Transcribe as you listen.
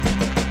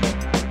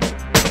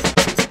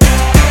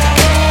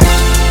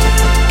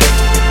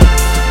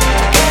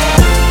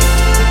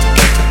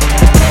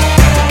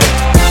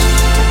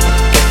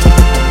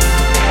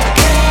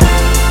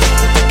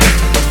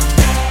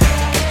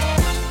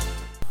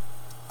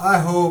I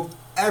hope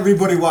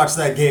everybody watched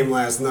that game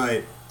last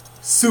night.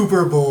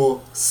 Super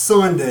Bowl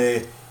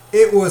Sunday.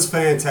 It was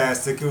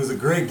fantastic. It was a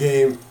great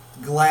game.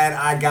 Glad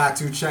I got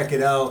to check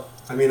it out.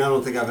 I mean, I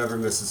don't think I've ever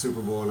missed a Super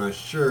Bowl, and I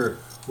sure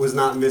was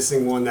not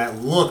missing one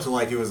that looked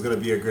like it was going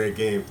to be a great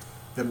game.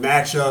 The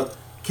matchup,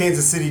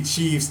 Kansas City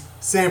Chiefs,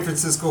 San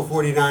Francisco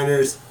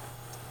 49ers,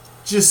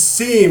 just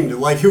seemed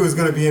like it was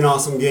going to be an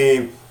awesome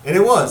game, and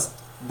it was.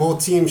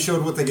 Both teams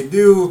showed what they could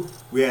do.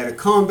 We had a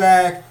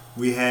comeback.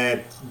 We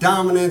had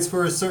dominance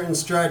for a certain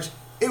stretch.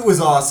 It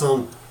was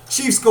awesome.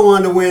 Chiefs go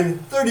on to win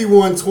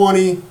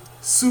 31-20,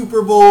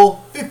 Super Bowl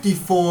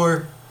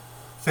 54.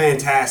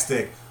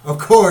 Fantastic. Of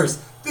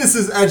course, this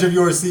is Edge of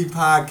Your Seat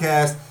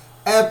Podcast,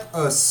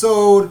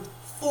 episode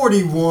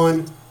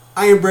 41.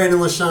 I am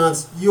Brandon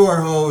LaChance, your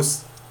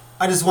host.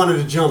 I just wanted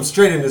to jump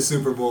straight into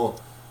Super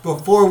Bowl.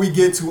 Before we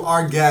get to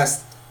our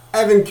guest,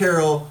 Evan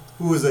Carroll,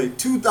 who is a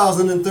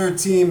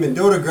 2013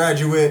 Mendota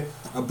graduate,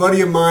 a buddy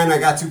of mine. I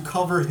got to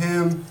cover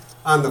him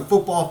on the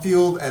football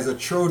field as a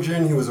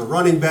Trojan. He was a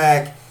running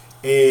back,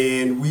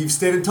 and we've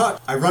stayed in touch.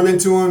 I run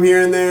into him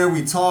here and there.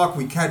 We talk,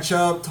 we catch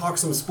up, talk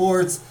some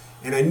sports,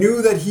 and I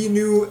knew that he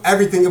knew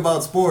everything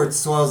about sports,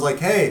 so I was like,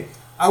 hey,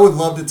 I would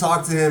love to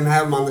talk to him,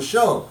 have him on the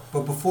show.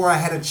 But before I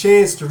had a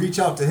chance to reach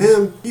out to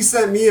him, he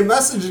sent me a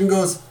message and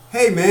goes,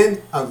 hey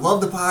man, I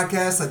love the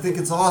podcast. I think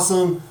it's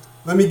awesome.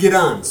 Let me get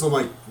on. So I'm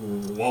like,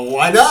 well,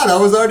 why not? I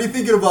was already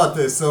thinking about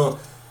this. So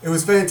it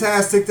was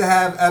fantastic to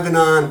have Evan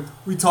on.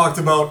 We talked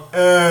about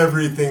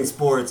everything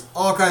sports,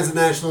 all kinds of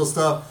national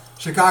stuff,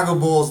 Chicago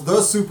Bulls,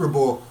 the Super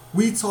Bowl.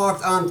 We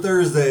talked on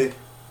Thursday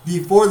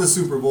before the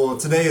Super Bowl, and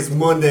today is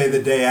Monday,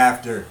 the day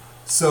after.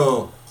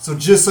 So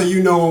just so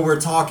you know when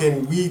we're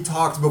talking, we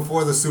talked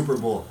before the Super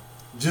Bowl,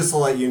 just to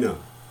let you know.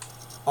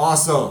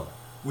 Also,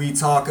 we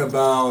talk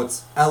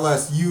about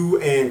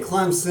LSU and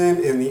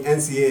Clemson in the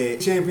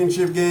NCAA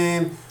championship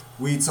game.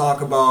 We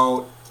talk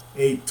about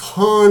a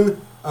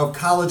ton of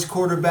college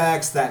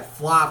quarterbacks that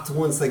flopped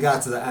once they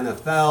got to the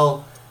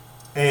NFL,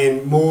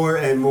 and more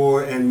and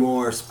more and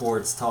more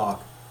sports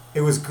talk.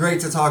 It was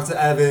great to talk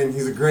to Evan.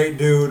 He's a great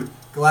dude.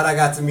 Glad I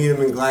got to meet him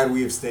and glad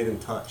we have stayed in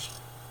touch.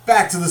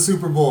 Back to the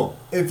Super Bowl.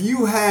 If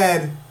you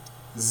had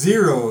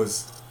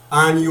zeros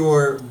on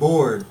your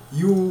board,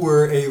 you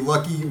were a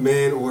lucky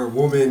man or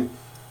woman.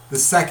 The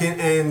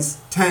second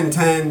ends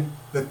 10-10.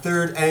 The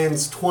third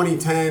ends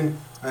 20-10.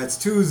 That's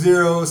 2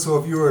 zeros. So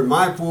if you were in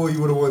my pool,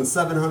 you would have won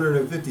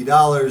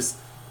 $750.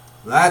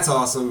 That's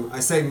awesome. I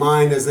say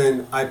mine as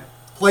in I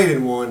played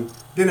in one.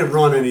 Didn't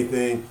run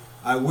anything.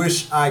 I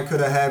wish I could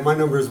have had, my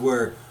numbers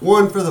were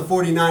 1 for the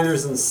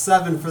 49ers and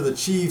 7 for the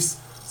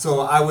Chiefs. So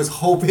I was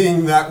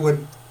hoping that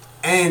would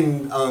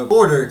end a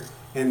quarter,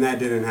 and that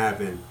didn't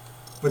happen.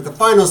 But the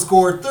final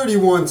score,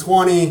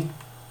 31-20.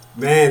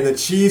 Man, the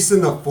Chiefs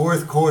in the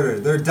fourth quarter,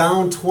 they're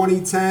down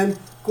 20-10,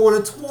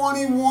 going a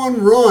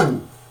 21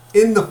 run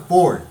in the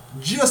fourth,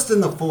 just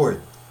in the fourth.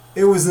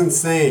 It was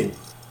insane.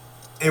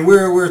 And we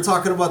were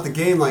talking about the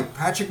game, like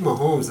Patrick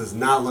Mahomes has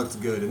not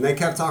looked good. And they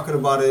kept talking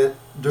about it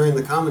during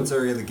the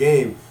commentary of the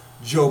game,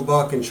 Joe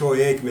Buck and Troy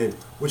Aikman,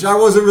 which I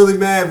wasn't really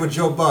mad with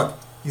Joe Buck.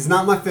 He's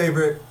not my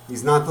favorite.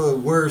 He's not the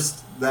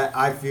worst that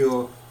I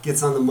feel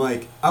gets on the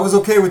mic. I was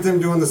okay with him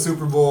doing the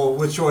Super Bowl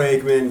with Troy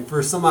Aikman.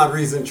 For some odd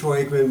reason,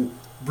 Troy Aikman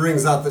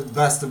brings out the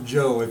best of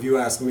Joe, if you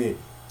ask me.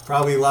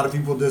 Probably a lot of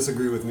people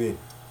disagree with me.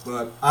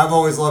 But I've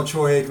always loved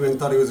Troy Aikman,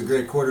 thought he was a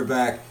great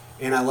quarterback,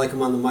 and I like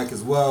him on the mic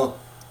as well.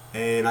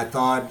 And I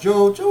thought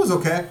Joe was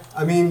okay.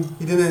 I mean,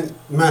 he didn't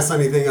mess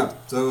anything up,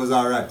 so it was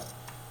all right.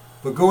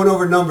 But going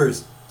over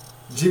numbers,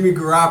 Jimmy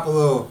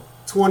Garoppolo,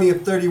 20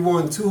 of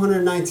 31,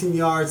 219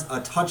 yards,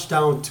 a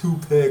touchdown, 2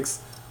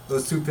 picks.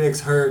 Those 2 picks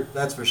hurt,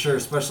 that's for sure,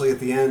 especially at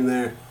the end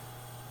there.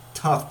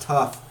 Tough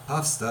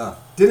stuff.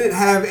 Didn't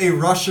have a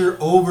rusher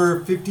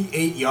over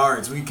 58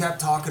 yards. We kept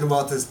talking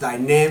about this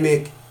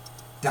dynamic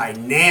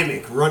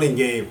running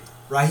game.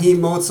 Raheem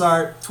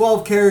Mostert,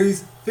 12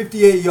 carries,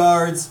 58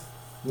 yards,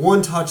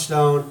 1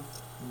 touchdown.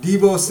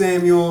 Deebo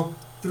Samuel,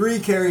 3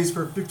 carries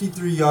for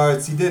 53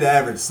 yards. He did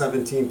average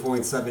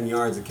 17.7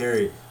 yards a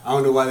carry. I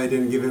don't know why they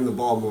didn't give him the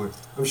ball more.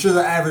 I'm sure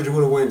the average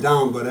would have went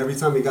down, but every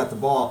time he got the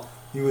ball,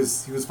 he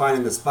was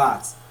finding the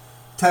spots.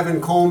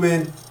 Tevin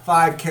Coleman,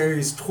 5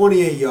 carries,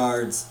 28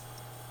 yards.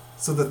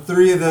 So the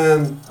 3 of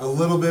them, a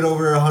little bit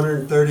over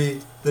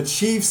 130. The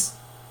Chiefs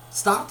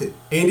stopped it.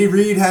 Andy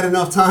Reid had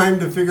enough time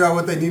to figure out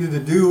what they needed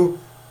to do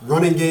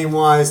running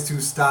game-wise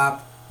to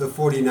stop the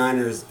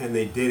 49ers, and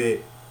they did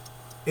it.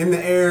 In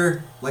the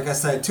air, like I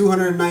said,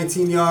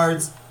 219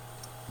 yards.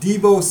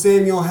 Deebo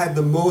Samuel had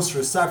the most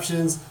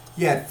receptions.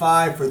 He had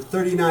 5 for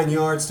 39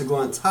 yards to go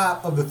on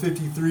top of the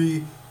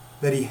 53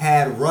 that he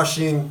had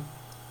rushing.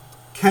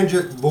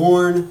 Kendrick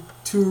Bourne,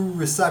 2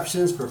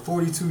 receptions for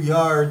 42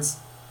 yards.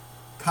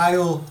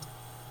 Kyle,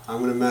 I'm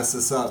going to mess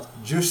this up,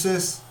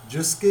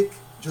 Juszczyk?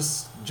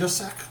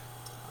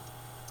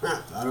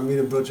 I don't mean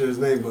to butcher his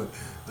name, but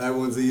that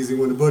one's the easy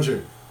one to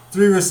butcher.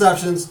 3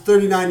 receptions,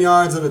 39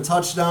 yards and a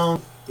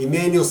touchdown.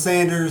 Emmanuel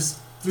Sanders,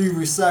 3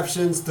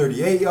 receptions,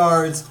 38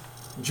 yards.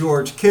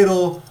 George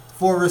Kittle,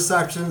 4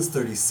 receptions,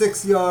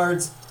 36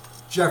 yards.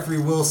 Jeffrey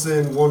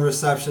Wilson, 1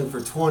 reception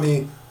for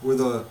 20, were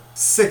the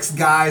 6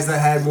 guys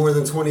that had more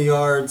than 20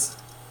 yards.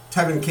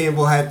 Tevin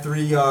Campbell had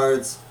 3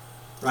 yards.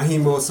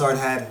 Raheem Mostert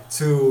had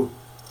 2.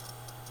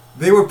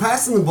 They were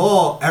passing the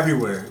ball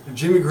everywhere.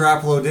 Jimmy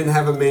Garoppolo didn't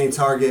have a main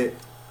target.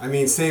 I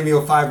mean,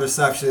 Samuel 5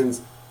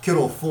 receptions,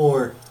 Kittle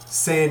 4,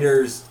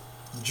 Sanders,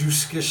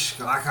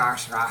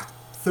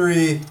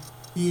 3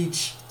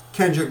 each,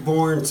 Kendrick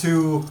Bourne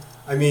 2.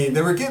 I mean,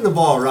 they were getting the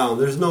ball around.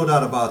 There's no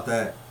doubt about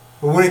that.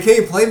 But when it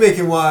came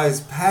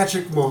playmaking-wise,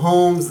 Patrick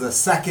Mahomes, the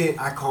second,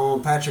 I call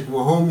him Patrick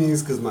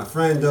Mahomes because my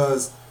friend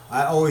does.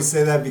 I always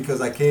say that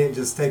because I can't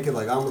just take it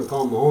like I'm going to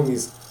call him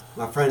Mahomes.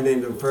 My friend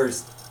named him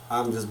first.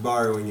 I'm just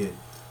borrowing it.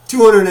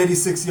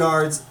 286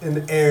 yards in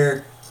the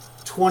air,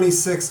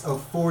 26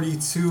 of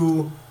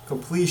 42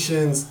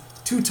 completions,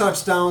 2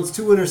 touchdowns,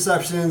 2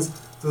 interceptions.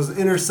 Those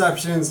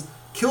interceptions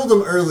killed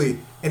them early,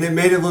 and it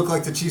made it look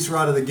like the Chiefs were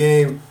out of the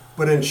game.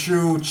 But in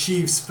true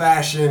Chiefs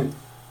fashion,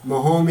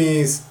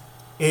 Mahomes,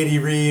 Andy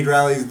Reid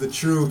rallies the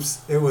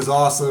troops. It was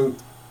awesome.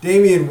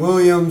 Damian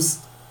Williams,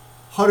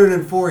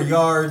 104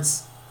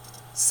 yards,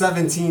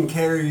 17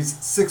 carries,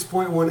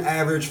 6.1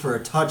 average for a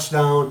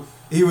touchdown.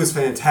 He was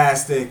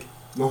fantastic.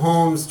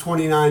 Mahomes,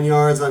 29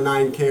 yards on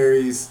 9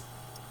 carries.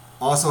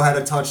 Also had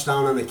a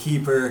touchdown on the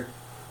keeper.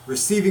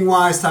 Receiving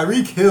wise,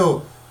 Tyreek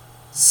Hill,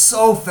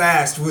 so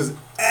fast, was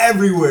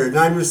everywhere.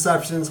 9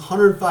 receptions,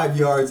 105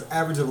 yards,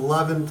 average of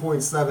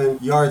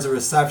 11.7 yards a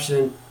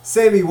reception.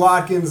 Sammy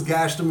Watkins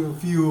gashed him a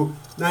few,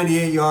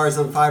 98 yards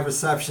on 5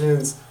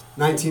 receptions,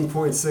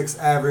 19.6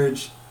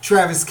 average.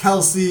 Travis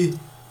Kelce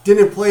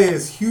didn't play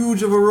as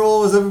huge of a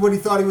role as everybody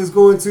thought he was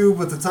going to,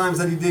 but the times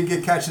that he did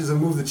get catches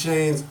and move the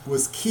chains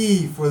was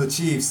key for the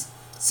Chiefs.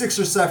 6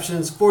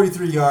 receptions,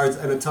 43 yards,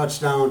 and a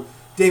touchdown.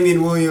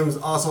 Damian Williams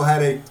also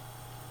had a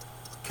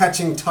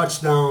catching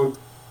touchdown,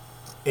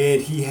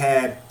 and he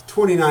had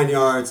 29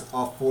 yards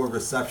off 4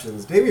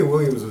 receptions. Damian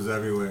Williams was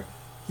everywhere.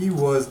 He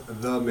was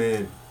the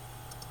man.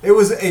 It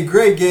was a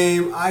great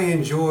game. I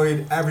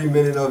enjoyed every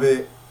minute of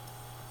it.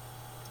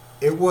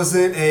 It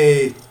wasn't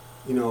a,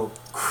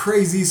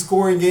 crazy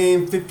scoring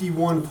game,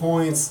 51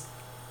 points.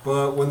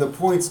 But when the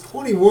points,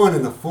 21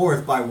 in the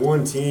fourth by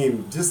one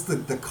team, just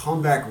the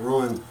comeback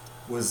run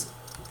was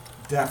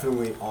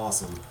definitely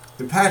awesome.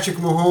 And Patrick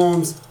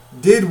Mahomes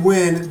did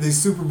win the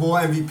Super Bowl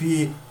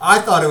MVP. I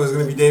thought it was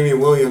going to be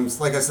Damian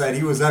Williams. Like I said,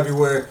 he was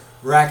everywhere,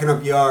 racking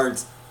up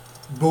yards,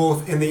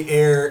 both in the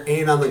air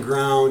and on the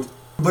ground.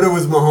 But it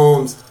was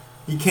Mahomes.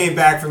 He came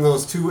back from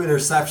those 2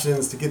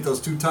 interceptions to get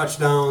those 2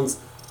 touchdowns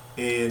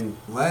and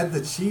led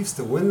the Chiefs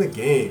to win the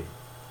game.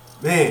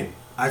 Man,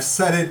 I've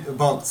said it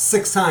about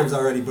 6 times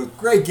already, but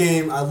great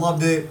game. I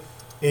loved it.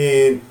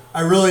 And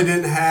I really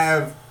didn't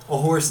have a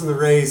horse in the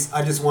race.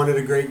 I just wanted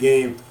a great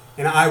game.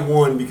 And I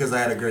won because I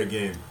had a great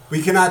game.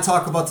 We cannot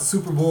talk about the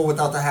Super Bowl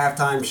without the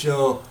halftime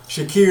show.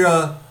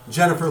 Shakira,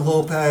 Jennifer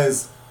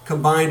Lopez,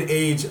 combined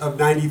age of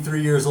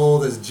 93 years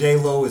old as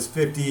J-Lo is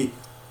 50.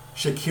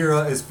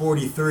 Shakira is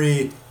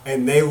 43,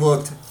 and they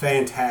looked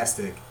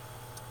fantastic.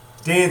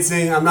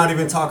 Dancing, I'm not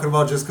even talking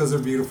about just because they're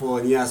beautiful,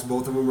 and yes,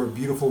 both of them are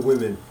beautiful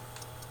women.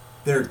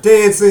 They're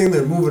dancing,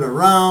 they're moving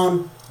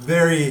around,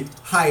 very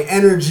high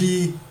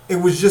energy. It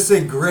was just a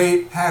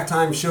great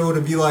halftime show to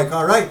be like,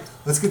 all right,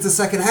 let's get the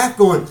second half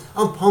going.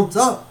 I'm pumped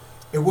up.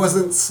 It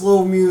wasn't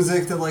slow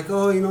music that like,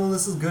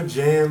 this is good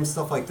jam,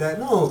 stuff like that.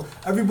 No,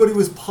 everybody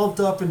was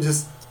pumped up and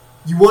just,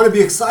 you want to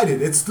be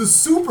excited. It's the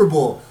Super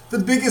Bowl, the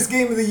biggest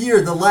game of the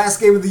year, the last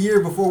game of the year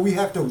before we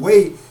have to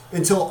wait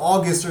until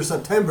August or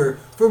September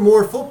for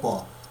more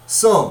football.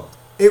 So,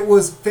 it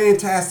was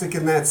fantastic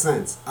in that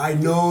sense. I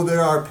know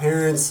there are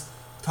parents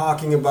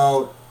talking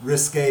about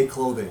risque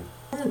clothing.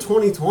 We're in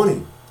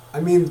 2020.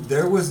 I mean,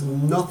 there was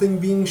nothing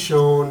being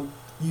shown.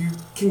 You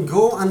can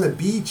go on the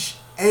beach,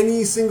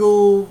 any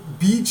single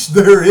beach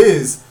there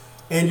is,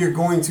 and you're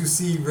going to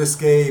see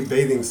risque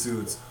bathing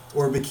suits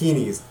or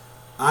bikinis.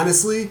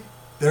 Honestly,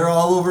 they're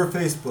all over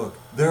Facebook.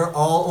 They're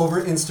all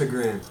over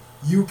Instagram.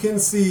 You can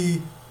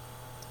see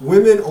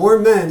women or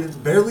men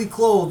barely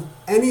clothed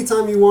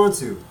anytime you want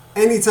to.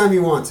 Anytime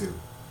you want to.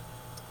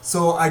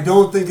 So I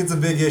don't think it's a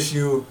big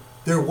issue.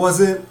 There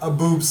wasn't a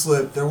boob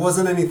slip. There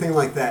wasn't anything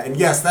like that. And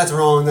yes, that's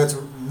wrong. That's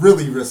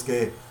really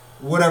risque.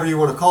 Whatever you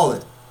want to call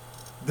it.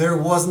 There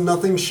was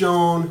nothing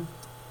shown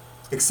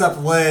except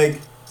leg,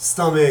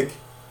 stomach,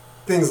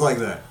 things like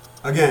that.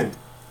 Again,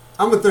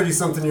 I'm a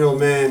 30-something-year-old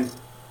man,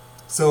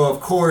 so of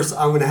course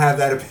I'm going to have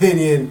that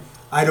opinion.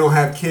 I don't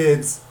have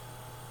kids.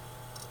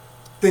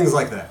 Things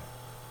like that.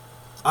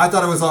 I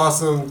thought it was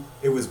awesome.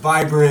 It was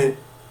vibrant.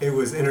 It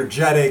was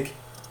energetic.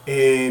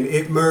 And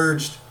it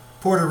merged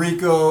Puerto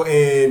Rico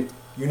and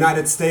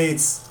United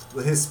States,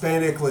 the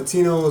Hispanic,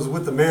 Latinos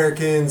with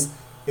Americans.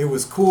 It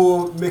was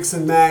cool, mix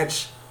and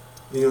match.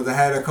 They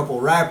had a couple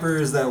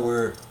rappers that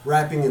were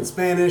rapping in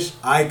Spanish.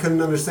 I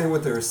couldn't understand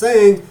what they were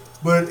saying,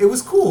 but it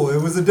was cool.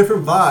 It was a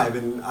different vibe,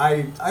 and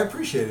I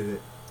appreciated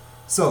it.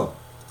 So,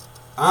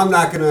 I'm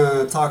not going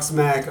to talk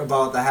smack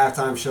about the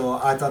halftime show.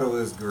 I thought it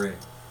was great.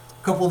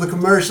 A couple of the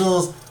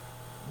commercials.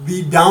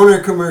 The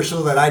downer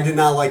commercial that I did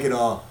not like at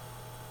all.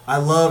 I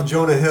love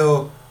Jonah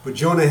Hill, but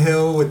Jonah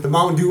Hill with the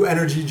Mountain Dew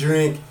energy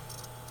drink,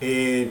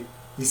 and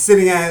he's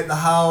sitting at the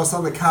house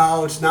on the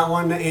couch, not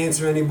wanting to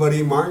answer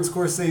anybody. Martin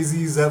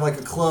Scorsese's at like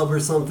a club or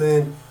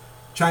something,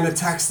 trying to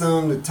text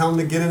him to tell him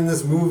to get in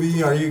this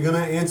movie. Are you going to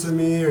answer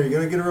me? Are you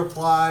going to get a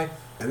reply?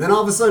 And then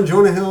all of a sudden,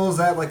 Jonah Hill's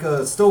at like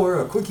a store,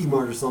 a Quickie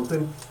Mart or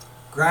something,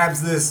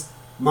 grabs this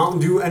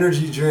Mountain Dew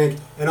energy drink,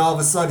 and all of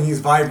a sudden he's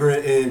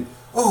vibrant and,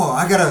 oh,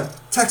 I got to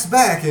text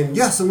back, and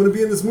yes, I'm going to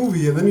be in this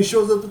movie. And then he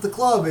shows up at the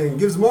club and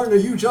gives Martin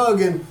a huge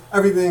hug, and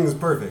everything's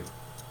perfect.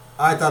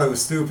 I thought it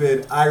was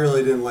stupid. I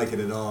really didn't like it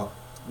at all.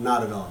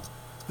 Not at all.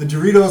 The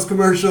Doritos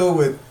commercial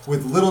with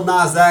Lil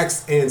Nas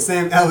X and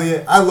Sam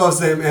Elliott. I love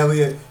Sam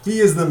Elliott. He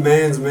is the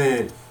man's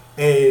man.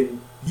 And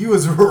he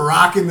was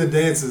rocking the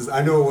dances.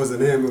 I know it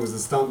wasn't him. It was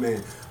a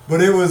stuntman.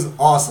 But it was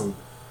awesome.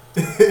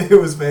 It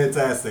was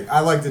fantastic. I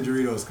like the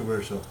Doritos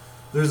commercial.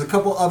 There's a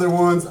couple other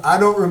ones. I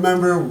don't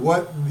remember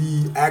what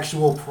the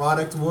actual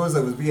product was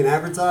that was being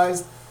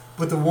advertised.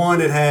 But the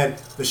one, it had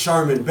the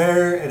Charmin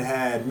Bear, it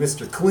had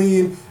Mr.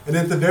 Clean, and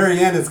at the very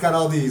end, it's got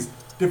all these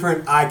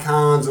different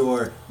icons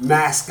or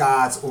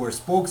mascots or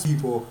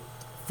spokespeople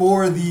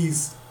for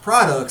these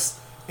products.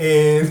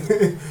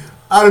 And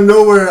out of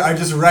nowhere, I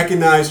just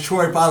recognized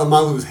Troy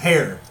Polamalu's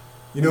hair,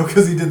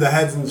 because he did the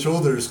Heads and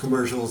Shoulders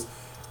commercials.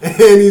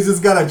 And he's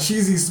just got a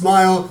cheesy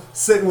smile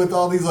sitting with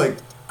all these like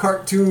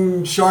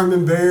cartoon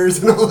Charmin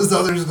Bears and all this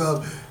other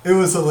stuff. It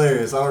was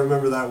hilarious. I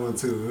remember that one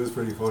too. It was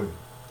pretty funny.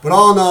 But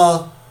all in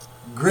all,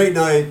 great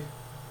night.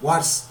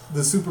 Watched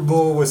the Super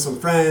Bowl with some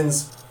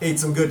friends. Ate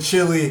some good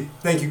chili.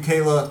 Thank you,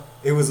 Kayla.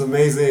 It was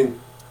amazing.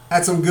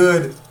 Had some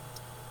good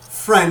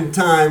friend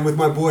time with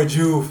my boy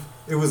Juve.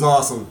 It was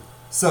awesome.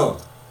 So,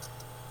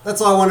 that's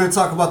all I wanted to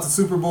talk about the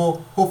Super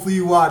Bowl. Hopefully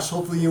you watched.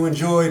 Hopefully you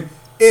enjoyed.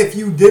 If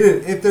you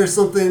didn't, if there's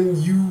something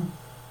you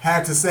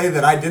had to say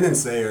that I didn't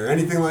say or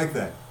anything like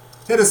that,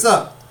 hit us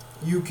up.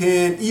 You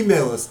can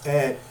email us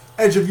at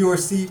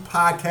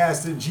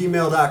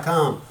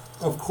edgeofyourseatpodcast@gmail.com.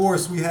 Of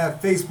course, we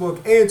have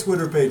Facebook and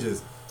Twitter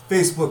pages.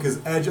 Facebook is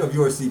Edge of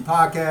Your Seat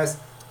Podcast.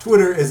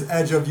 Twitter is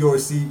Edge of Your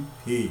Seat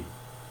P.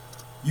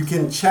 You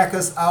can check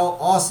us out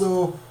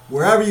also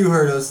wherever you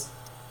heard us.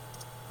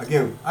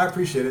 Again, I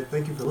appreciate it.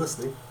 Thank you for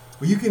listening.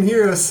 But you can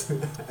hear us.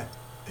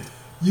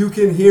 You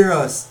can hear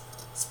us.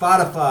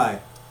 Spotify,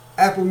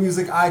 Apple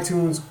Music,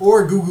 iTunes,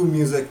 or Google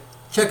Music.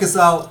 Check us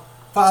out.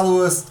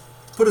 Follow us.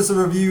 Put us a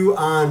review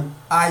on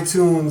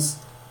iTunes.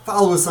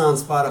 Follow us on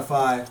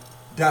Spotify.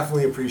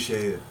 Definitely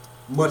appreciate it.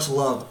 Much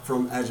love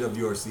from Edge of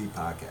Your Seat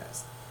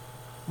Podcast.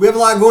 We have a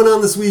lot going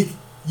on this week.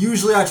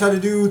 Usually I try to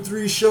do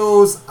 3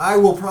 shows. I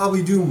will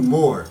probably do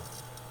more.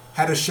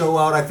 Had a show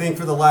out, I think,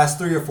 for the last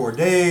 3 or 4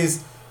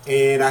 days.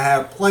 And I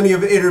have plenty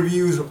of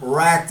interviews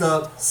racked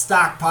up,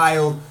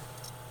 stockpiled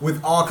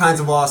with all kinds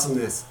of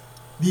awesomeness.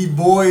 The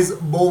boys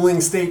bowling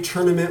state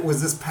tournament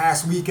was this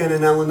past weekend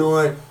in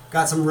Illinois.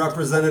 Got some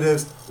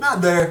representatives,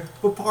 not there,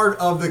 but part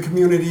of the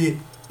community,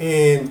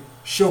 and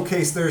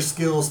showcase their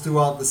skills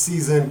throughout the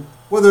season,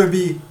 whether it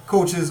be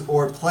coaches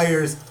or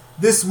players.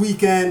 This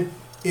weekend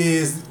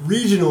is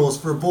regionals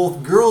for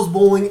both girls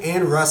bowling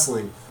and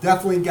wrestling.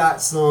 Definitely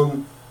got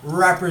some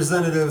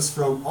representatives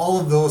from all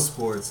of those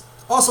sports.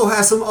 Also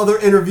has some other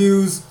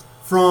interviews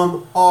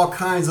from all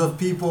kinds of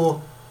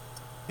people.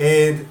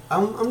 And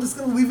I'm just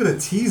going to leave it a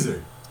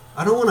teaser.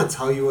 I don't want to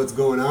tell you what's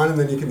going on and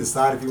then you can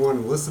decide if you want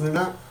to listen or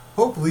not.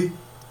 Hopefully,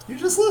 you're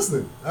just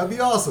listening. That'd be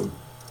awesome.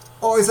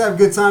 Always have a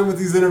good time with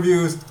these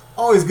interviews.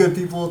 Always good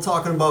people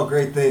talking about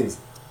great things.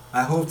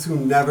 I hope to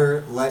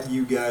never let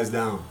you guys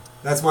down.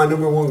 That's my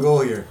number one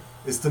goal here,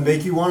 is to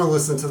make you want to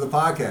listen to the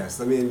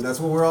podcast. I mean, that's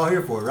what we're all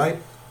here for, right?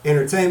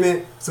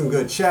 Entertainment, some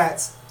good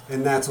chats,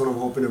 and that's what I'm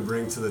hoping to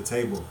bring to the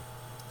table.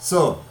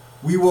 So,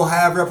 we will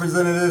have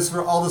representatives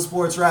for all the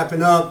sports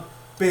wrapping up.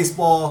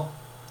 Baseball,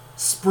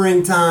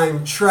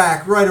 springtime,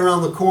 track right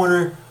around the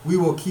corner. We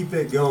will keep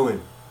it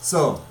going.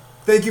 So,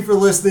 thank you for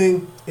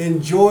listening.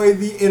 Enjoy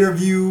the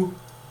interview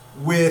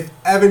with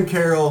Evan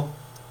Carroll.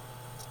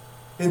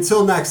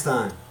 Until next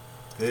time,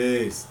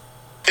 peace.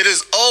 It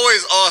is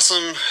always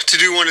awesome to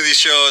do one of these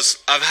shows.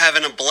 I'm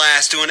having a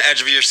blast doing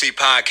Edge of Your Seat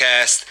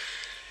podcast.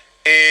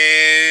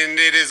 And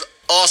it is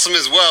awesome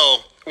as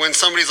well when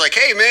somebody's like,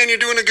 hey man, you're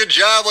doing a good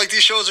job. Like,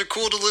 these shows are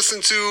cool to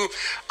listen to.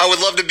 I would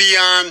love to be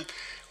on.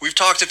 We've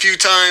talked a few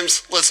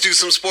times. Let's do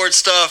some sports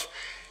stuff.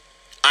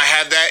 I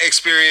have that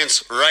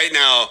experience right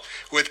now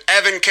with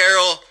Evan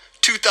Carroll,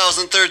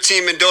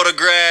 2013 Mendota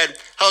grad.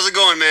 How's it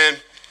going,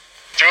 man?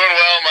 Doing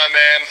well, my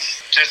man.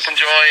 Just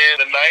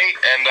enjoying the night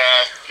and,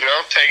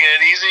 taking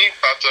it easy.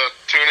 About to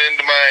tune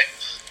into my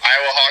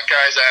Iowa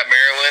Hawkeyes at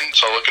Maryland,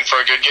 so looking for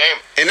a good game.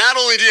 And not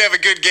only do you have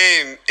a good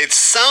game, it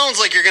sounds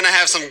like you're going to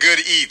have some good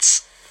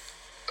eats.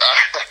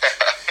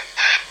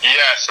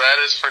 Yes, that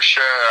is for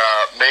sure.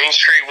 Main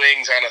Street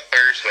Wings on a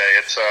Thursday.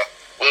 It's a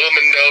Little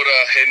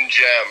Mendota hidden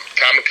gem.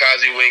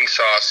 Kamikaze wing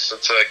sauce.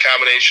 It's a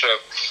combination of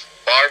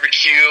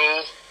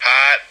barbecue,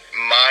 hot,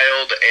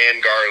 mild,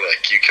 and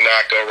garlic. You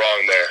cannot go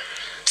wrong there.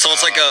 So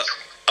it's like a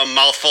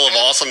mouthful of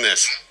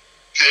awesomeness.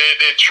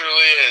 It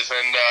truly is,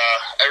 and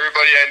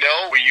everybody I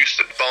know, we used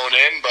to bone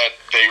in, but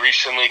they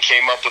recently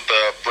came up with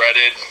the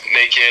breaded,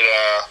 naked,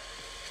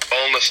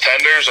 boneless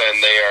tenders,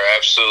 and they are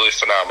absolutely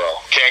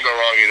phenomenal. Can't go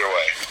wrong either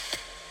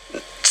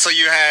way. So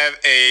you have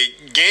a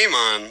game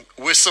on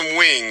with some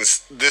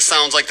wings. This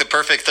sounds like the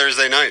perfect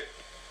Thursday night.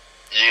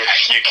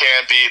 You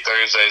can't beat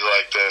Thursdays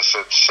like this.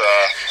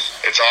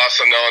 It's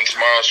awesome knowing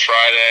tomorrow's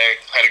Friday.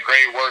 Had a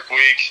great work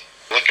week.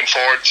 Looking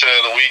forward to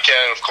the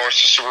weekend, of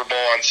course, the Super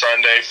Bowl on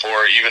Sunday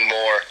for even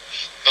more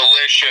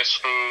delicious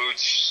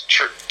foods,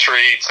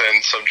 treats,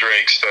 and some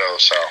drinks too.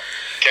 So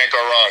can't go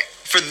wrong.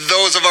 For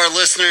those of our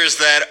listeners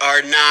that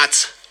are not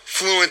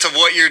fluent of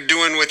what you're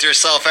doing with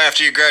yourself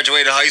after you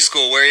graduated high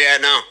school, where are you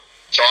at now?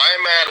 So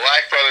I'm at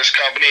Lack Brothers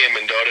Company in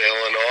Mendota,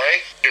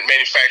 Illinois. We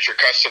manufacture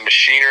custom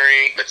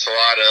machinery. It's a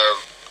lot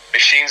of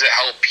machines that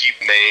help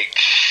people make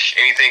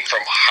anything from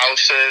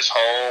houses,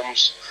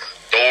 homes,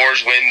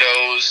 doors,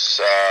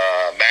 windows,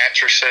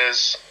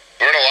 mattresses.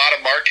 We're in a lot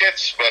of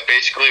markets, but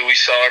basically we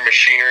sell our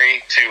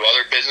machinery to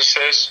other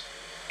businesses,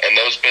 and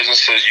those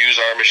businesses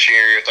use our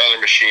machinery with other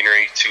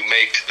machinery to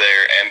make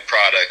their end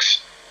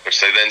products,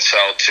 which they then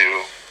sell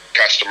to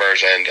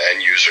customers and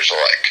end users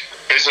alike.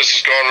 Business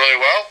is going really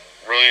well.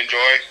 Really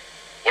enjoy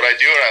what I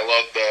do, and I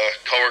love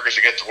the coworkers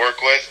I get to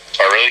work with.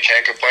 So I really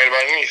can't complain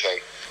about anything.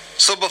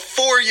 So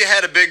before you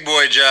had a big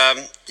boy job,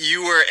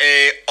 you were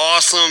a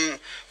awesome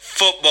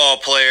football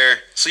player.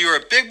 So you were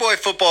a big boy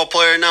football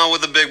player now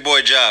with a big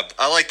boy job.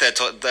 I like that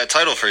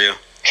title for you.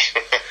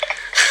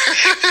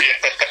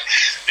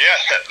 yeah,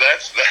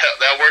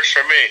 that works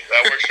for me.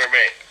 That works for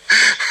me.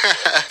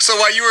 So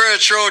while you were a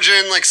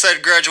Trojan, like I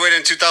said, graduated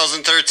in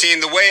 2013,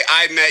 the way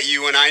I met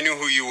you and I knew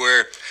who you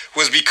were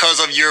was because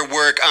of your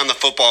work on the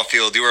football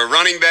field. You were a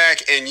running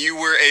back and you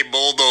were a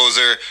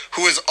bulldozer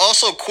who was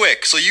also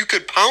quick. So you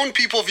could pound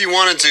people if you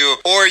wanted to,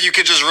 or you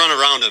could just run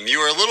around them. You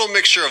were a little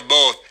mixture of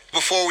both.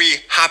 Before we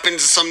hop into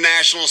some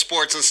national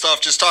sports and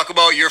stuff, just talk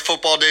about your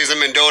football days in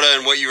Mendota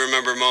and what you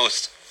remember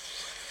most.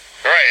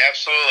 Right,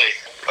 absolutely.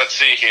 Let's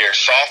see here.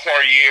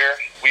 Sophomore year,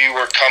 we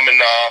were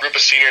coming off a group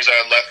of seniors that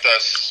had left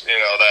us,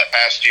 that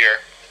past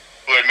year,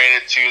 who had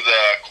made it to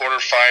the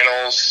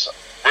quarterfinals.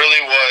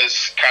 Really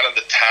was kind of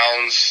the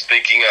town's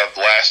thinking of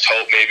last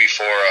hope maybe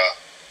for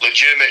a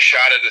legitimate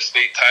shot at a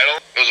state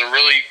title. It was a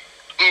really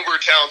uber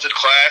talented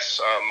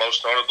class, most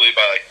notably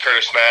by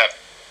Curtis Mapp,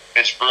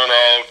 Vince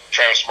Bruno,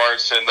 Travis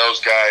Martinson, those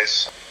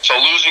guys. So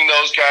losing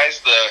those guys,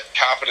 the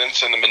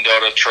confidence in the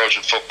Mendota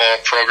Trojan football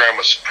program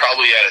was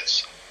probably at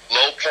its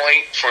low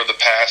point for the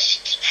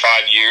past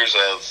 5 years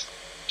of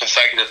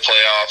consecutive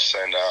playoffs,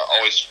 and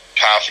always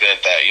confident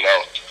that,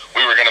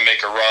 we were going to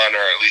make a run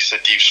or at least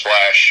a deep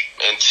splash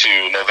into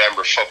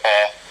November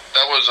football.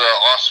 That was an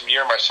awesome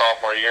year, my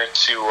sophomore year,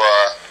 to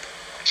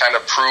kind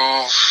of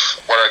prove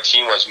what our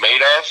team was made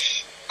of.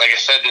 Like I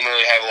said, didn't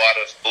really have a lot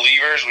of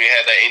believers. We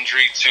had that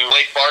injury to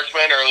Blake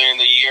Barkman earlier in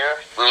the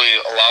year. Really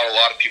allowed a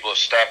lot of people to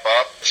step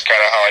up. It's kind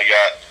of how I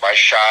got my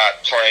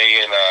shot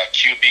playing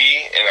QB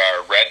in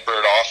our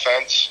Redbird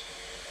offense,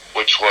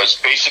 which was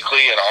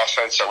basically an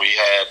offense that we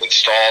had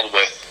installed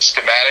with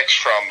schematics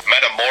from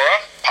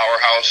Metamora,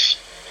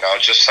 powerhouse,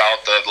 just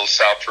south of the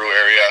South Peru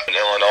area in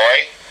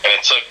Illinois. And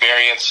it took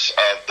variants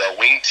of the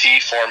wing T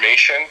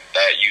formation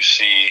that you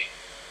see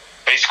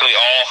basically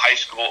all high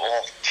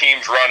school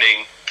teams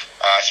running,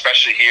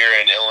 especially here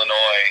in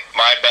Illinois.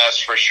 My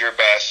best versus your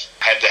best,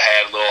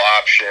 head-to-head little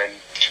option,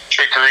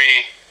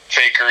 trickery,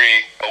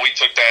 fakery. But we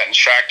took that in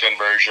shotgun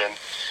version.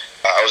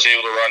 I was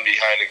able to run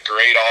behind a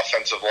great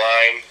offensive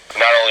line.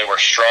 Not only were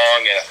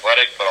strong and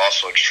athletic, but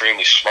also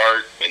extremely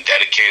smart and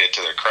dedicated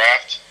to their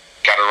craft.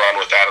 Got to run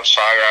with Adam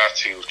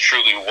Songrath, who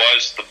truly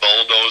was the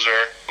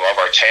bulldozer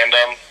of our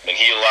tandem. And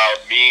he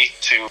allowed me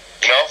to,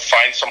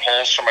 find some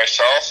holes for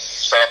myself,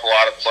 set up a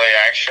lot of play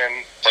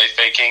action, play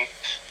faking,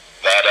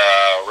 that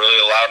really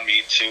allowed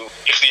me to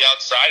get to the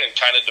outside and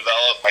kind of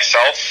develop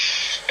myself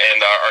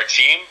and our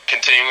team,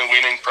 continuing the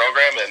winning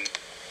program, and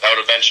that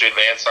would eventually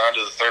advance on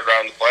to the third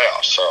round of the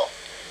playoffs. So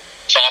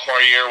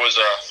sophomore year was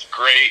a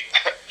great,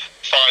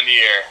 fun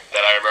year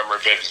that I remember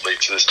vividly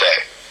to this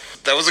day.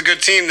 That was a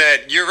good team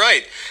that, you're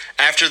right,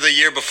 after the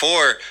year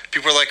before,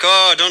 people were like,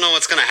 I don't know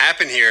what's going to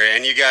happen here.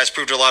 And you guys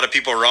proved a lot of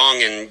people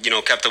wrong and,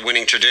 kept the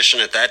winning tradition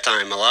at that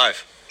time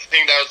alive. I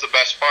think that was the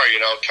best part,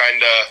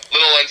 kind of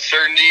little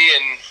uncertainty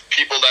and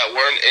people that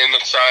weren't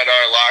inside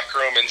our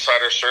locker room,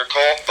 inside our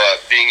circle,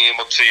 but being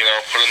able to,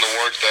 put in the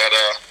work that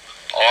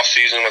off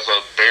season was a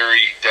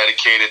very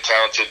dedicated,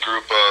 talented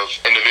group of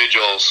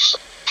individuals,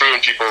 proving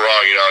people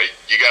wrong.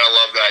 You got to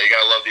love that. You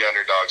got to love the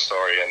underdog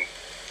story. And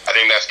I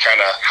think that's kind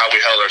of how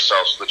we held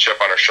ourselves with a chip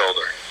on our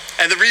shoulder.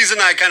 And the reason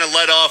I kind of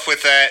led off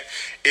with that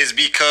is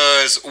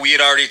because we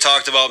had already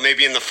talked about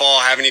maybe in the fall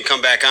having you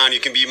come back on. You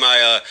can be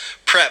my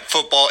prep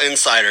football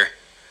insider.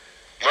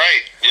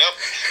 Right. Yep.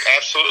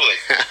 Absolutely.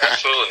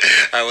 Absolutely.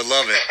 I would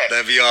love it.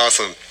 That'd be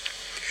awesome.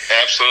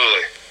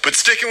 Absolutely. But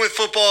sticking with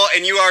football,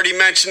 and you already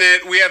mentioned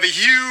it, we have a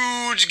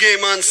huge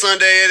game on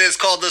Sunday. It is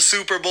called the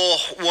Super Bowl,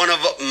 one of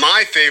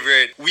my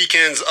favorite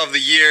weekends of the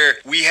year.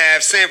 We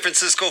have San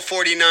Francisco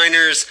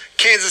 49ers,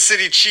 Kansas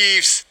City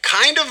Chiefs,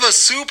 kind of a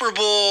Super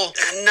Bowl,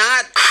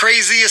 not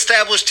crazy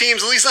established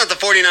teams, at least not the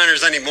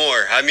 49ers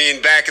anymore. I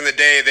mean, back in the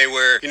day, they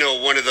were,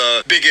 one of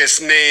the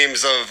biggest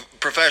names of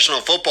professional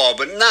football,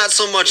 but not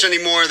so much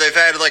anymore. They've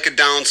had like a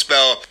down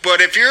spell.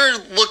 But if you're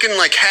looking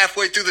like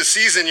halfway through the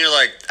season, you're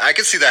like, I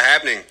could see that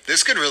happening.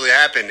 This could really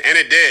happen. And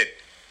it did.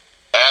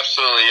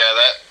 Absolutely, yeah.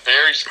 That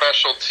very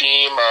special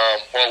team.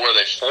 What were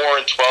they,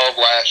 4-12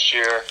 last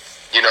year?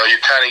 You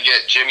kind of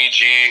get Jimmy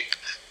G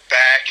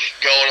back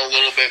going a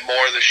little bit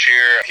more this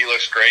year. He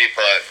looks great,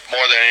 but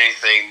more than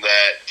anything,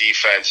 that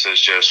defense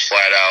is just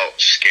flat out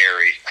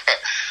scary.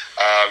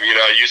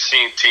 You've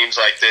seen teams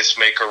like this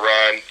make a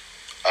run.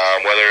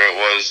 Whether it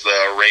was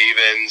the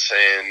Ravens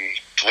in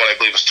what I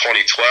believe was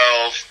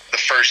 2012, the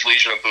first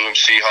Legion of Boom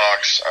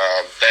Seahawks,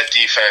 that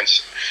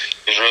defense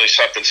is really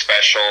something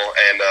special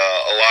and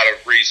a lot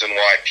of reason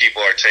why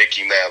people are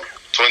taking them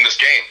to win this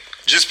game.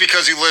 Just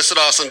because you listed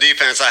awesome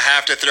defense, I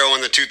have to throw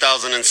in the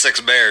 2006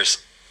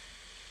 Bears.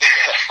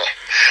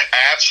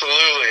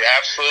 Absolutely.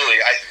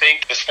 I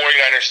think this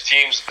 49ers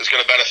team is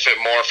going to benefit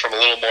more from a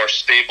little more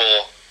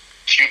stable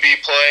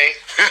QB play.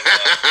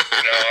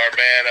 Our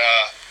man...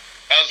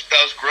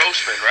 That was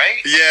Grossman, right?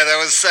 Yeah, that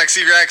was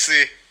Sexy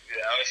Rexy. Yeah,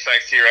 that was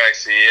Sexy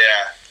Rexy,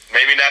 yeah.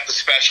 Maybe not the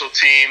special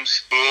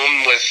teams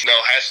boom with no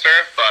Hester,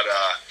 but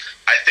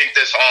I think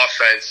this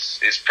offense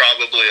is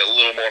probably a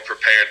little more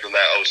prepared than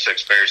that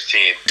 06 Bears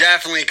team.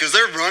 Definitely, because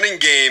their running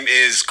game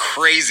is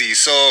crazy.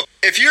 So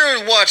if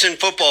you're watching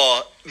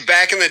football,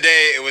 back in the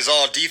day, it was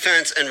all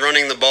defense and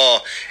running the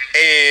ball.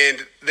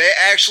 And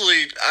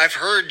I've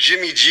heard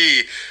Jimmy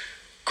G,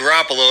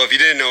 Garoppolo, if you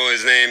didn't know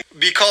his name,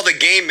 be called a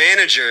game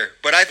manager,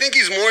 but I think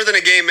he's more than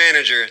a game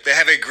manager. They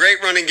have a great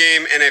running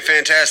game and a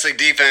fantastic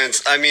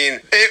defense. I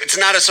mean, it's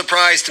not a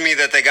surprise to me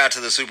that they got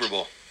to the Super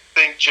Bowl. I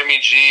think Jimmy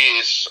G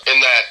is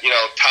in that,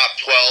 top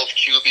 12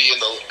 QB in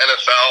the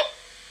NFL,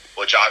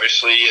 which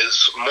obviously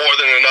is more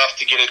than enough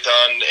to get it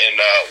done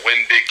and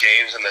win big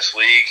games in this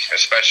league,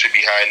 especially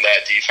behind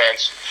that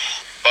defense.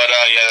 But,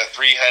 the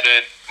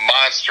three-headed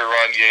monster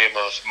run game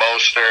of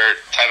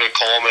Mostert, Tevin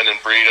Coleman, and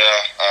Breida,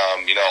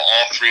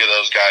 all three of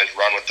those guys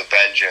run with the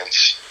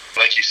vengeance.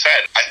 Like you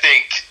said, I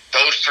think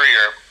those three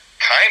are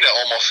kind of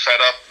almost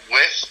set up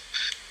with,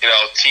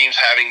 teams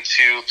having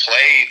to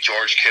play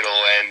George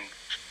Kittle and,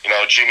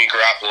 Jimmy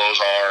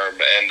Garoppolo's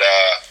arm and,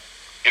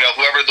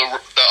 whoever the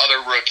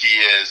other rookie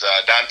is,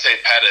 Dante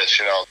Pettis,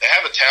 they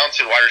have a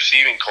talented wide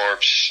receiving corps,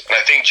 and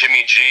I think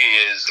Jimmy G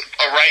is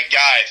a right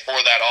guy for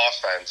that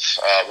offense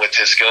with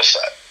his skill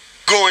set.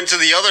 Going to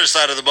the other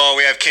side of the ball,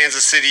 we have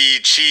Kansas City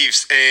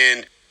Chiefs,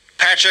 and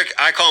Patrick,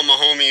 I call him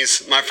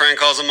Mahomes. My friend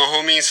calls him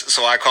Mahomes,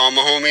 so I call him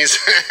Mahomes.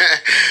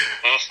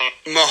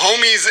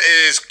 Mahomes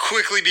is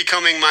quickly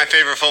becoming my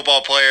favorite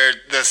football player.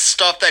 The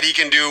stuff that he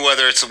can do,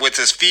 whether it's with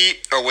his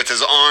feet or with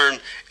his arm,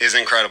 is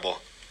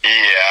incredible. Yeah,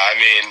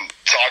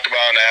 talk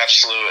about an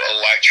absolute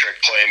electric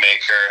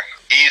playmaker.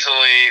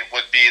 Easily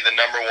would be the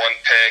number one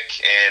pick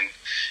in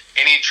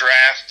any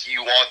draft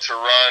you want to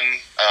run,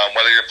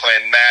 whether you're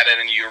playing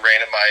Madden and you're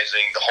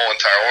randomizing the whole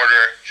entire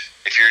order.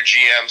 If you're a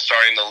GM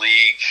starting the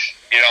league,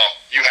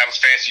 you have a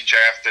fancy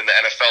draft in the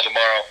NFL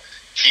tomorrow,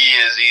 he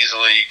is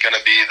easily going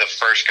to be the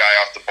first guy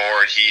off the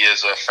board. He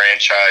is a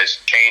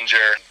franchise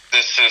changer.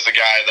 This is a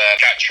guy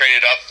that got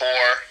traded up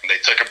for. They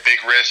took a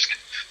big risk.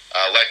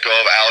 Let go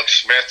of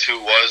Alex Smith, who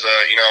was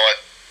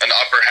an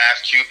upper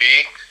half QB,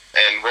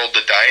 and rolled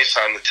the dice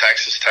on the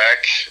Texas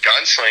Tech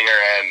gunslinger.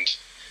 And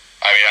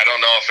I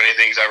don't know if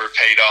anything's ever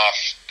paid off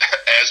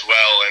as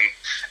well in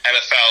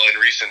NFL in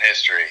recent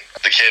history.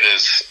 The kid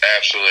is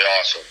absolutely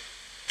awesome.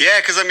 Yeah,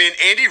 because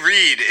Andy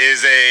Reid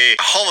is a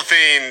Hall of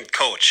Fame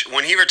coach.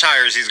 When he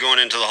retires, he's going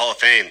into the Hall of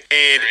Fame.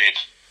 And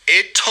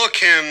it took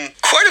him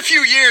quite a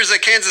few years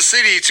at Kansas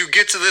City to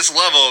get to this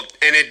level,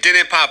 and it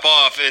didn't pop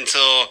off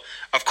until,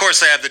 of course,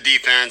 they have the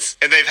defense,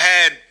 and they've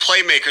had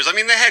playmakers.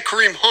 They had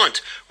Kareem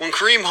Hunt. When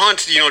Kareem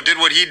Hunt, did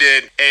what he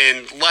did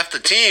and left the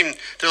team,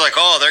 they're like,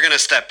 oh, they're going to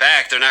step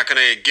back. They're not going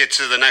to get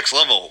to the next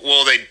level.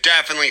 Well, they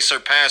definitely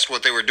surpassed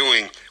what they were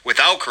doing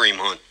without Kareem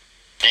Hunt.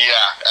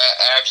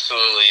 Yeah,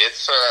 absolutely.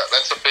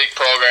 That's a big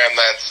program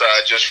that's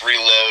just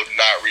reload,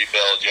 not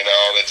rebuild.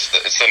 It's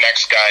the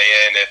next guy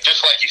in. And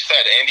just like you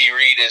said, Andy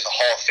Reid is a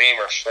Hall of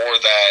Famer for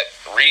that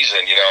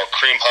reason.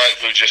 Kareem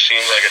Hunt, who just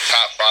seems like a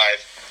top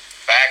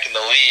 5 back in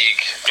the league.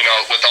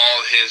 With all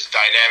his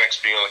dynamics,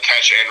 being able to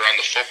catch and run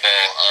the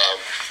football.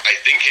 I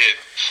think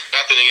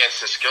nothing against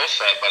his skill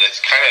set, but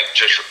it's kind of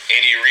just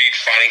Andy Reid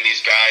finding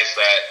these guys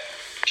that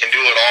can do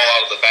it all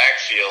out of the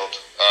backfield.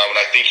 And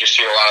I think you're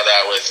seeing a lot of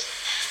that with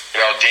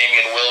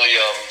Damian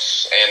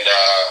Williams and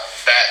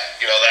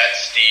that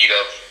steed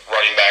of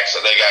running backs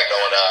that they got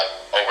going on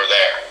over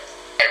there.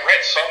 I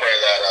read somewhere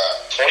that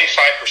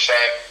 25%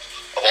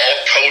 of all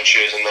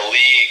coaches in the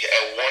league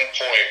at one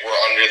point were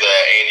under the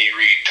Andy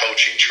Reid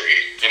coaching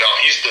tree.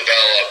 He's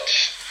developed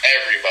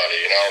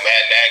everybody.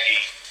 Matt Nagy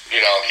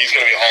he's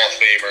going to be Hall of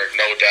Famer,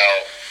 no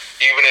doubt.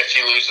 Even if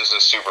he loses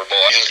the Super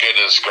Bowl, he's as good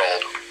as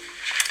gold.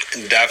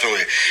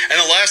 Definitely. And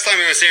the last time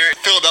he was here,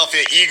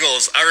 Philadelphia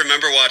Eagles, I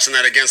remember watching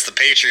that against the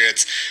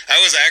Patriots.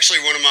 That was actually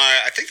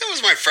I think that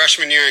was my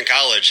freshman year in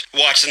college,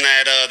 watching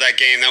that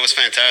game. That was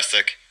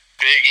fantastic.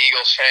 Big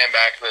Eagles fan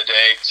back in the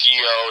day.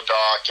 T.O.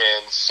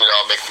 Dawkins,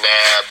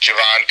 McNabb,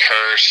 Javon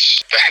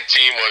Curse. That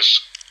team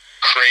was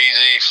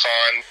crazy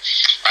fun.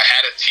 I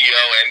had a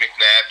T.O. and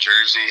McNabb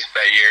jersey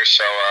that year,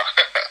 so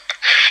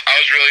I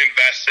was really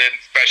invested,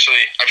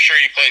 especially, I'm sure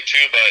you played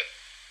too, but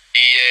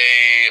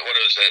EA, what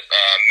was it?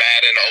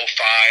 Madden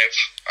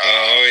 05.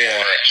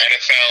 Or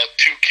NFL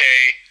 2K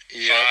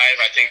 5. Yep.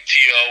 I think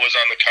T.O. was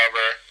on the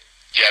cover.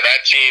 Yeah,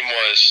 that team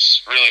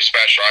was really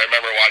special. I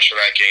remember watching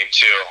that game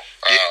too.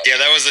 Yeah,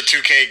 that was a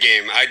 2K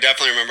game. I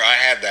definitely remember. I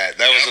had that.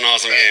 That was an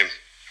awesome game.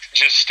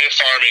 Just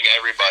stiff-arming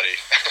everybody.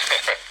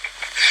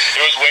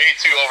 It was way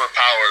too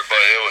overpowered,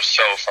 but it was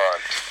so fun.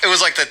 It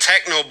was like the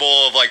Techno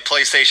Bowl of like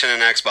PlayStation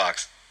and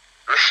Xbox.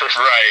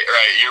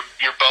 Right.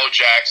 You're Bo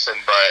Jackson,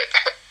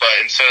 but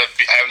instead of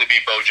having to be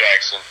Bo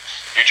Jackson,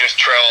 you're just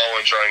Trell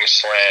Owens running a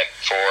slant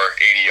for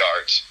 80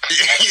 yards.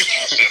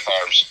 Stiff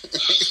arms.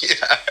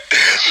 Yeah,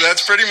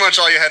 that's pretty much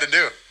all you had to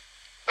do.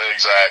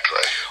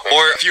 Exactly.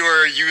 Or if you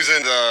were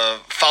using the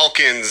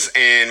Falcons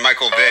and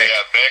Michael Vick. Oh,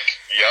 yeah, Vick.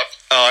 Yep.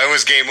 Oh, it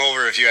was game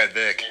over if you had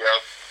Vick.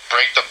 Yep.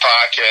 Break the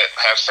pocket,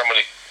 have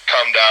somebody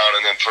come down,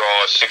 and then throw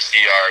a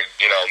 60-yard,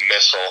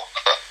 missile.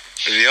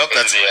 Yep,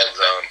 into the end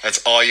zone. That's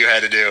all you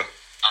had to do.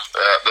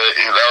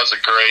 That was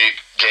a great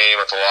game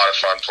with a lot of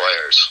fun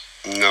players.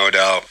 No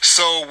doubt.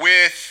 So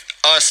with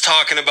us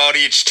talking about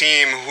each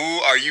team,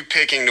 who are you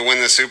picking to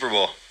win the Super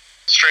Bowl?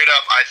 Straight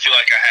up, I feel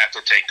like I have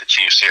to take the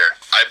Chiefs here.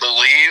 I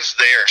believe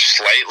they are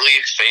slightly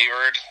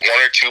favored,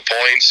 1 or 2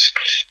 points.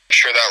 I'm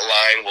sure that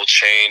line will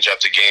change up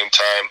to game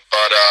time,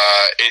 but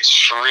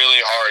it's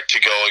really hard to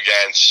go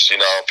against,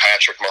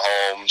 Patrick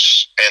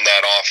Mahomes and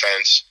that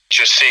offense.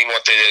 Just seeing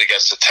what they did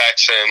against the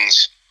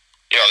Texans.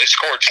 They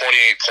scored 28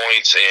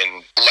 points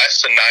in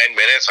less than 9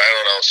 minutes. I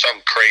don't know,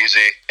 something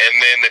crazy. And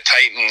then the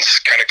Titans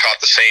kind of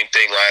caught the same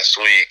thing last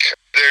week.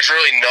 There's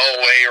really no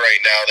way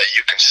right now that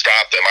you can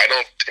stop them.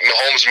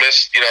 Mahomes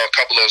missed, a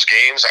couple of those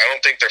games. I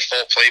don't think their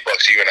full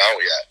playbook's even out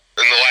yet.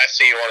 And the last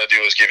thing you want to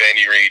do is give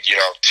Andy Reid,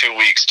 2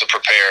 weeks to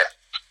prepare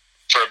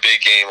for a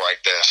big game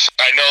like this.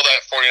 I know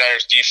that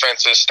 49ers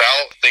defense is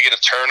stout. They get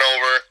a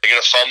turnover, they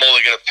get a fumble,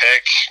 they get a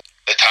pick.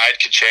 The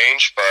tide could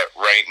change, but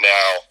right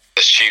now,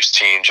 this Chiefs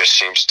team just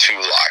seems too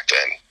locked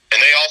in. And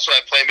they also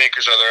have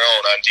playmakers of their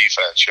own on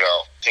defense,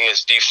 I think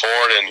it's D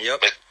Ford and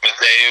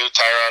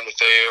Tyrann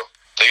Mathieu.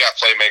 They got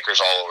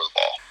playmakers all over the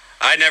ball.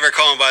 I never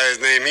call him by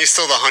his name. He's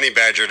still the honey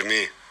badger to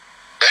me.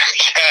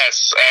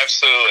 Yes,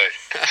 absolutely.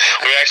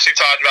 We actually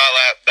talked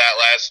about that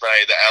last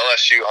night, the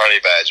LSU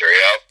honey badger.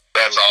 Yep,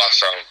 that's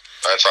awesome.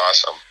 That's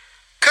awesome.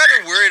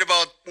 Kind of worried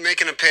about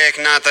making a pick.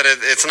 Not that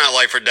it's not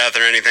life or death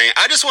or anything.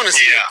 I just want to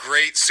see a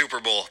great Super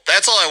Bowl.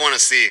 That's all I want to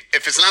see.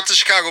 If it's not the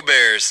Chicago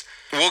Bears,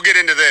 we'll get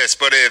into this.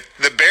 But if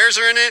the Bears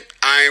are in it,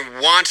 I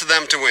want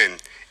them to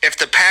win. If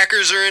the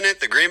Packers are in it,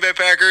 the Green Bay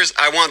Packers,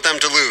 I want them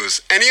to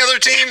lose. Any other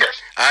team,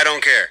 I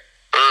don't care.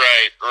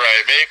 Right.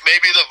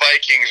 Maybe the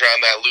Vikings are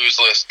on that lose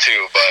list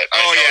too, but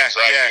I know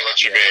exactly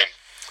what you mean.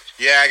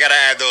 Yeah, I gotta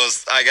add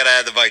those. I gotta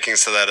add the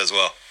Vikings to that as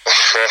well.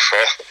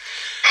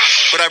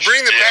 But I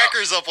bring the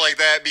Packers up like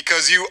that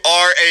because you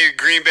are a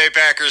Green Bay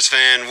Packers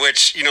fan,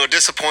 which,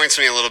 disappoints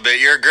me a little bit.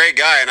 You're a great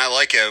guy, and I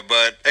like you,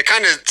 but it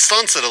kind of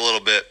stunts it a little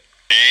bit.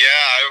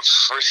 Yeah, I've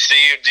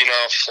received,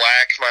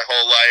 flack my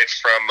whole life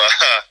from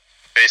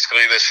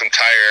basically this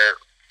entire,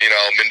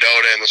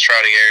 Mendota and the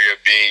surrounding area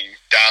being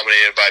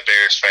dominated by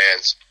Bears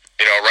fans,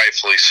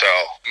 rightfully so.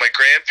 My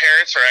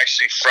grandparents are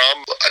actually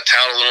from a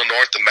town a little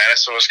north of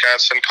Madison,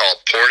 Wisconsin called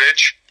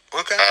Portage.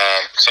 Okay.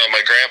 So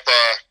my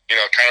grandpa,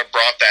 kind of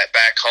brought that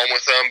back home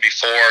with him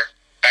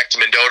back to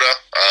Mendota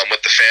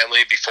with the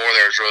family before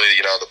there was really,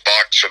 the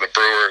Bucks or the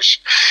Brewers.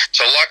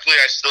 So luckily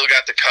I still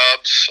got the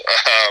Cubs.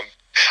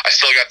 I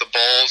still got the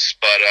Bulls,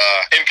 but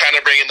him kind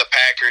of bringing the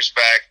Packers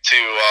back to,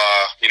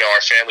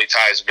 our family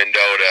ties in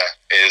Mendota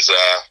is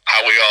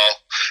how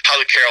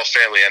the Carroll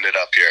family ended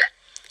up here.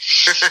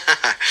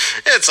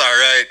 It's all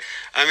right.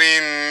 I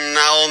mean,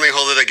 I'll only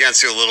hold it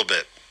against you a little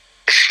bit.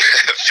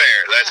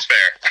 Fair, that's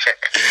fair.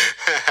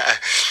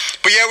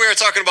 But yeah, we were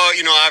talking about,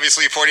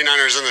 obviously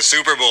 49ers in the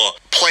Super Bowl,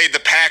 played the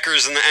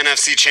Packers in the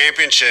NFC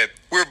Championship.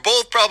 We were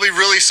both probably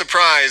really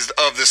surprised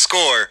of the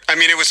score. I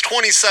mean, it was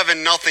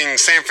 27-0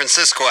 San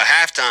Francisco at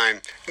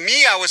halftime.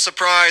 Me, I was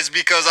surprised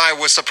because I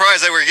was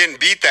surprised they were getting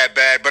beat that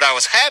bad, but I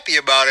was happy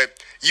about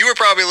it. You were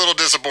probably a little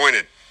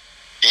disappointed.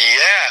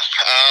 Yeah,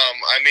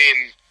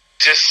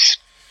 just...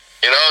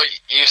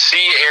 you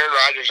see Aaron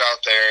Rodgers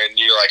out there, and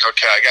you're like,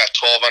 okay, I got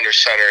 12 under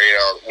center.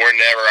 We're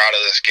never out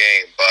of this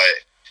game.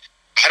 But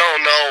I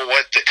don't know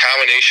what the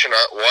combination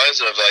was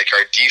of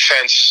our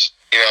defense,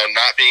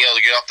 not being able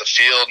to get off the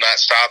field,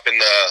 not stopping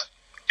the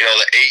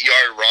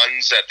 8-yard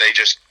runs that they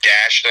just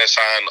gashed us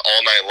on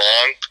all night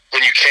long.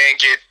 When you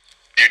can't get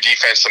your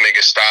defense to make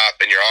a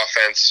stop and your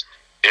offense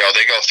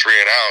they go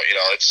 3 and out.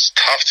 It's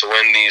tough to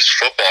win these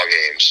football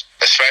games,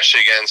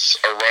 especially against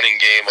a running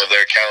game of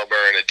their caliber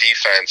and a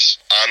defense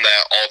on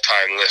that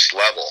all-time list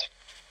level.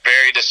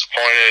 Very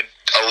disappointed,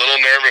 a little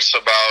nervous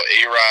about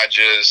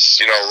A-Rod's,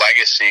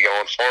 legacy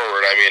going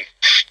forward. I mean,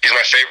 he's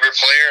my favorite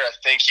player. I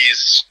think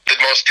he's the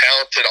most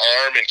talented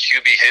arm in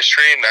QB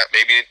history.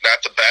 Maybe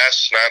not the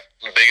best, not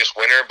the biggest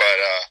winner, but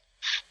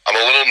I'm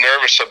a little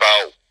nervous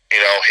about,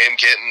 him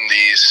getting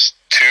these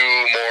 2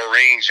 more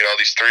rings,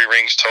 these 3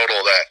 rings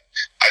total that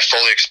I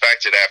fully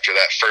expected after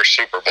that first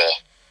Super Bowl.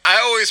 I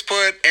always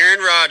put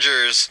Aaron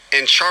Rodgers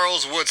and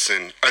Charles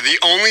Woodson are the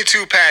only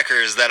 2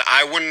 Packers that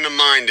I wouldn't have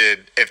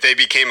minded if they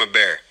became a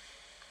Bear.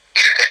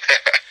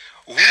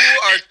 Who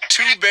are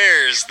 2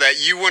 Bears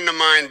that you wouldn't have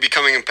mind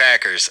becoming a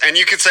Packers? And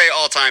you could say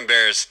all-time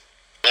Bears.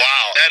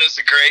 Wow, that is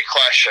a great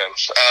question.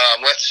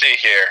 Let's see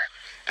here.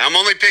 I'm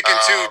only picking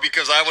 2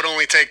 because I would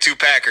only take 2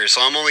 Packers,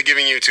 so I'm only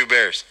giving you 2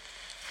 Bears.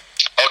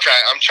 Okay,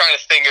 I'm trying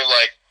to think of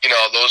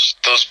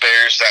those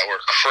Bears that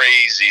were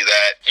crazy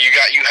that you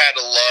had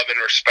to love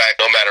and respect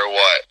no matter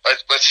what.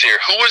 Let's see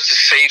here. Who was the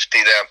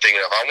safety that I'm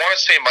thinking of? I want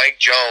to say Mike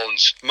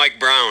Jones. Mike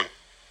Brown.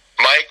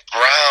 Mike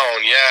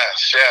Brown,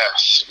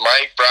 yes.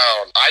 Mike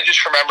Brown. I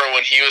just remember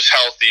when he was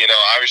healthy,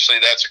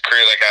 obviously that's a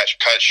career that got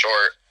cut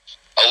short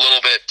a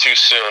little bit too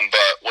soon,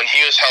 but when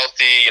he was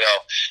healthy,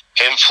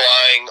 him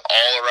flying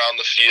all around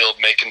the field,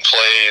 making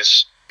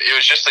plays, it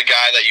was just a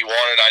guy that you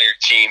wanted on your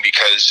team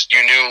because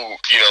you knew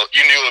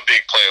a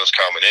big play was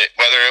coming.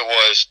 Whether it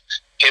was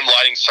him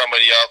lighting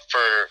somebody up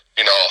for,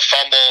 a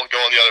fumble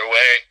going the other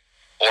way,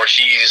 or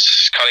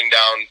he's cutting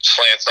down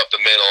slants up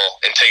the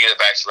middle and taking it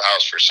back to the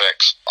house for 6.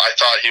 I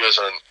thought he was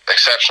an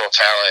exceptional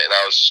talent, and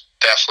I was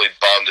definitely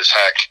bummed as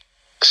heck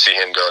to see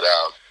him go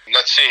down.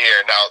 Let's see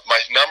here. Now, my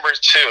number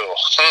 2.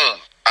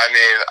 I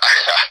mean,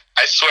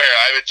 I swear,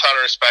 I have a ton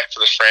of respect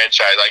for this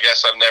franchise. I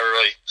guess I've never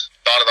really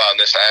thought about in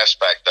this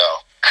aspect, though.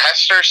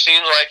 Hester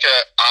seems like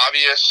an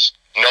obvious,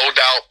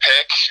 no-doubt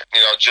pick,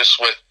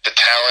 just with the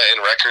talent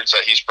and records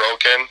that he's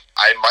broken.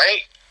 I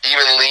might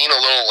even lean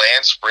a little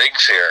Lance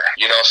Briggs here.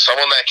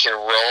 Someone that can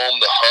roam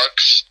the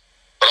hooks,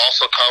 but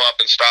also come up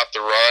and stop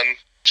the run.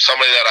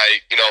 Somebody that I,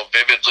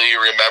 vividly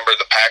remember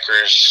the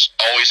Packers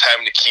always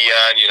having to key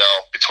on,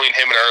 between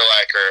him and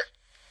Urlacher,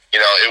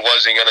 it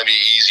wasn't going to be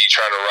easy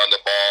trying to run the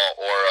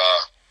ball or,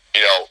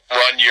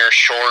 run your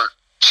short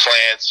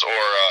slants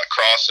or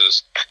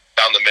crosses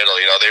down the middle.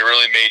 They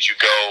really made you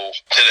go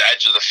to the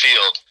edge of the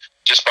field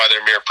just by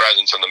their mere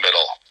presence in the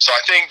middle. So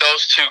I think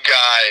those 3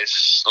 guys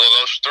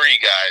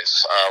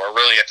are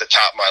really at the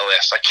top of my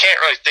list. I can't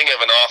really think of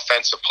an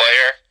offensive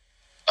player.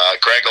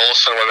 Greg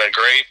Olsen would have been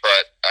great,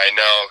 but I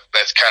know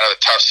that's kind of a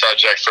tough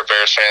subject for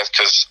Bears fans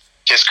because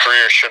his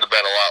career should have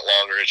been a lot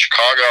longer in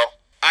Chicago.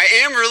 I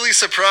am really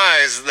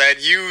surprised that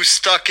you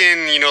stuck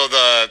in,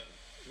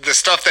 the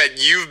stuff that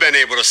you've been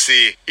able to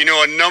see.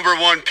 A number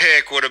 1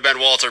 pick would have been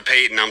Walter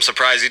Payton. I'm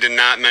surprised you did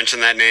not mention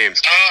that name.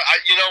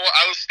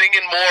 I was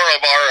thinking more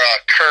of our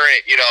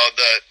current,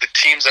 the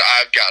teams that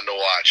I've gotten to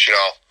watch,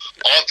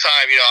 all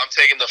time, I'm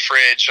taking the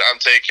fridge, I'm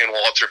taking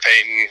Walter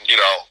Payton,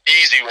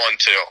 easy one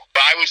too.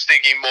 But I was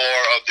thinking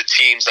more of the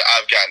teams that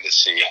I've gotten to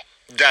see.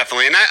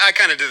 Definitely, and I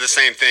kind of did the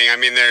same thing. I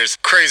mean, there's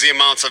crazy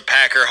amounts of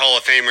Packer Hall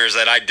of Famers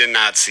that I did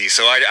not see,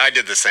 so I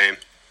did the same.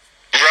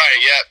 Right,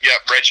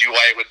 yep. Reggie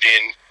White would be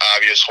an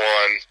obvious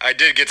one. I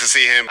did get to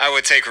see him. I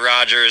would take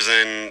Rodgers,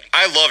 and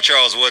I love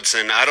Charles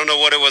Woodson. I don't know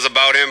what it was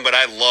about him, but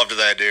I loved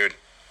that dude.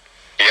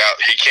 Yeah,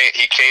 he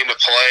came to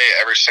play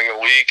every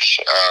single week.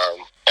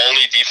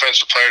 Only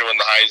defensive player to win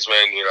the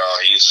Heisman.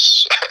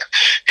 He's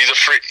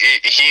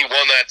he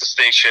won that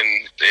distinction,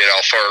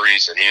 for a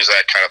reason. He was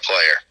that kind of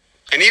player.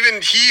 And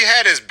even he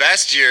had his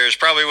best years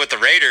probably with the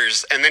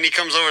Raiders, and then he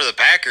comes over to the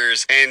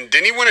Packers, and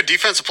didn't he win a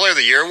Defensive Player of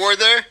the Year award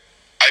there?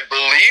 I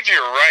believe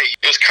you're right.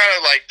 It was kind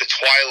of like the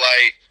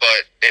twilight,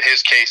 but in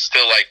his case,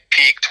 still like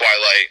peak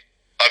twilight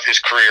of his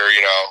career,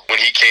 when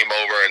he came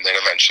over and then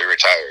eventually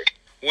retired.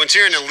 Once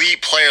you're an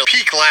elite player,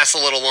 peak lasts a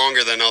little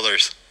longer than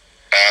others.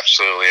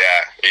 Absolutely,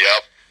 yeah.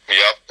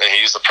 Yep. And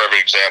he's the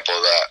perfect example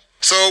of that.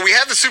 So we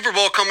have the Super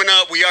Bowl coming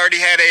up. We already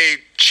had a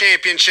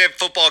championship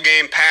football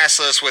game pass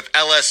us with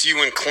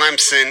LSU and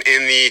Clemson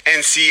in the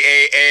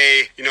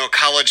NCAA,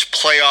 college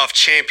playoff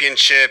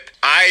championship.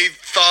 I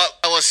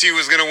thought LSU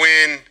was going to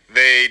win.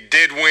 They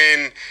did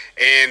win,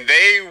 and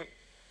they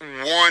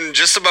won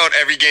just about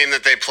every game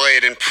that they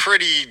played in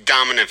pretty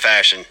dominant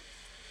fashion.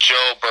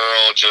 Joe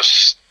Burrow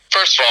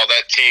first of all,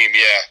 that team,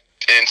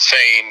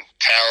 insane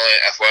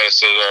talent,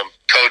 athleticism.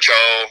 Coach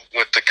O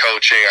with the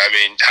coaching. I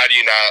mean, how do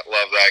you not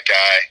love that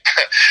guy?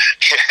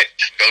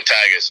 Go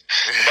Tigers.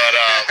 But,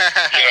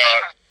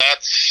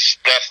 that's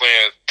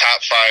definitely a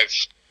top 5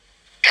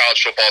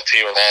 college football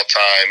team of all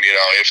time,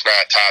 if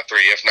not top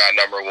 3, if not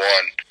number 1.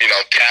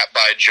 Capped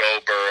by Joe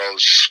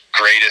Burrow's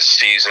greatest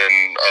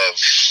season of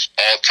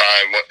all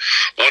time.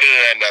 What did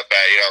it end up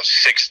at?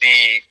 60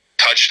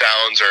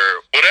 touchdowns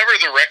or whatever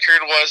the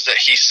record was that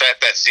he set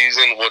that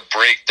season would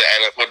break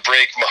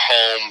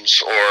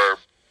Mahomes or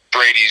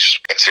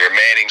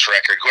Manning's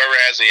record. Whoever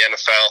has the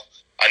NFL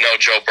I know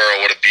Joe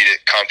Burrow would have beat it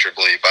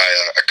comfortably by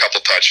a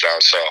couple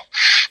touchdowns. So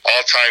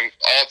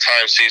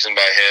all-time season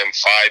by him,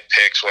 5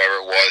 picks, whatever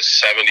it was,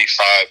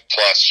 75+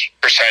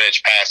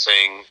 percentage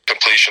passing,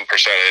 completion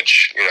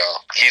percentage.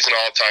 He's an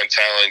all-time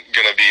talent,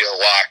 going to be a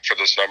lock for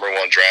this number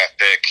 1 draft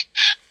pick.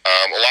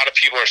 A lot of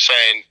people are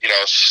saying,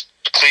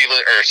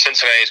 Cleveland or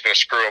Cincinnati is going to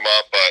screw him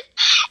up, but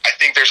I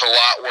think there's a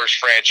lot worse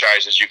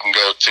franchises you can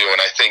go to, and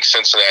I think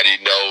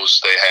Cincinnati knows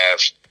they have,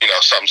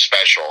 something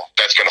special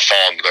that's going to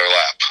fall into their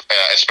lap,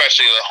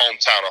 especially the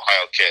hometown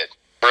Ohio kid.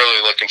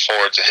 Really looking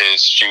forward to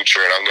his future,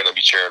 and I'm going to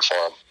be cheering for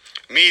him.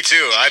 Me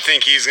too. I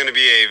think he's going to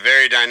be a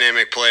very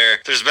dynamic player.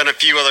 There's been a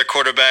few other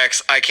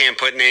quarterbacks. I can't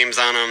put names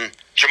on them.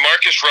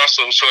 Jamarcus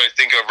Russell, who I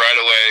think of right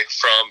away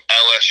from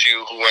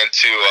LSU, who went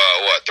to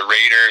the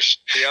Raiders.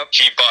 Yep.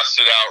 He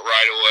busted out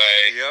right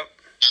away. Yep.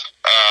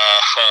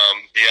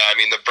 I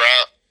mean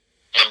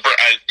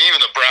even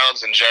the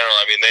Browns in general.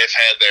 I mean, they've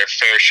had their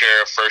fair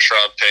share of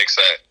first-round picks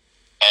that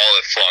all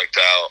have flunked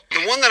out.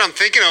 The one that I'm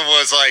thinking of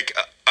was like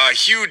a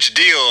huge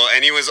deal,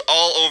 and he was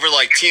all over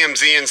like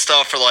TMZ and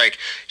stuff for like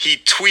he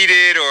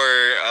tweeted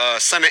or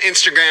sent an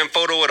Instagram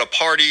photo at a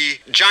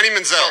party. Johnny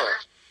Manziel.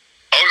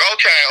 Oh,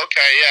 okay,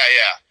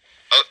 yeah.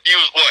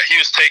 He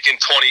was taking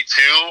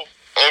 22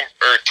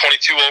 or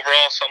 22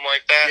 overall, something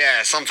like that.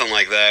 Yeah, something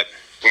like that.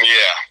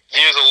 Yeah,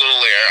 he was a little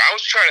later. I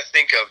was trying to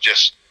think of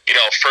just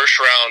first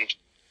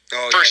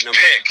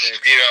pick,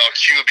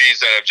 QBs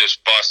that have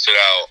just busted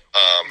out.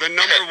 The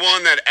number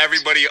 1 that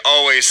everybody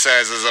always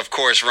says is, of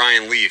course,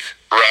 Ryan Leaf.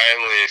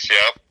 Ryan Leaf,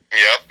 yep.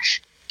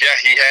 Yeah,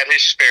 he had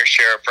his fair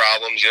share of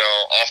problems,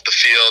 off the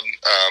field.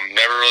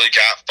 Never really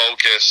got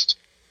focused.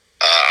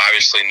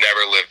 Obviously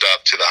never lived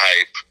up to the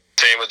hype.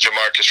 Same with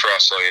Jamarcus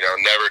Russell,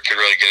 never could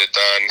really get it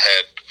done.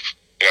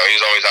 He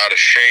was always out of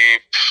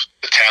shape.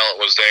 The talent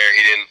was there.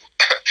 He didn't.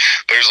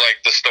 There's like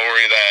the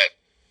story that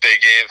they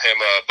gave him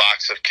a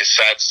box of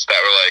cassettes that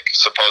were like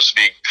supposed to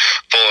be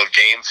full of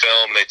game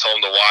film, and they told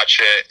him to watch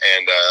it,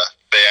 and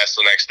they asked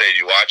the next day,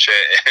 "Do you watch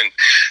it?" And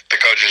the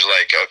coach was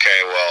like, "Okay,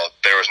 well,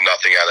 there was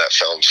nothing on that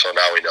film, so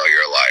now we know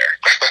you're a liar."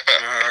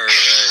 All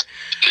right.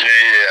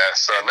 Yeah,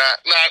 so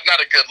not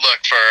a good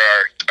look for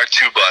our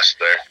 2 busts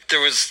there.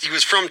 He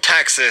was from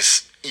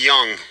Texas,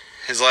 Young.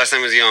 His last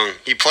name was Young.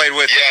 He played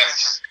with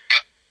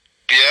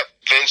Yep,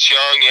 Vince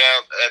Young,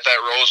 at that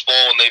Rose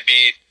Bowl when they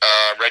beat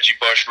Reggie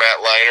Bush,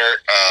 Matt Leinart.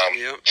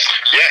 Yep.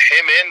 Yeah,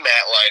 him and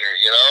Matt Leinart,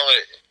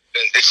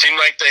 it seemed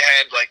like they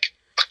had like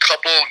a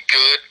couple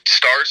good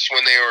starts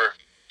when they were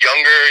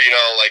younger,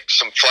 like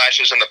some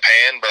flashes in the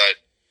pan, but,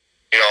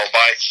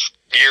 by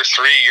year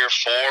 3, year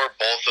 4,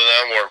 both of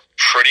them were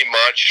pretty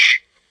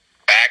much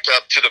back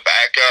up to the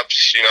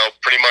backups,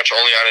 pretty much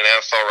only on an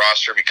NFL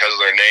roster because of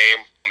their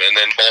name. And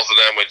then both of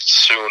them would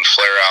soon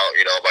flare out,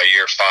 by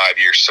year 5,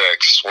 year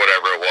 6,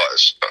 whatever it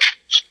was.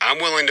 I'm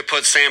willing to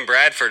put Sam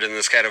Bradford in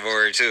this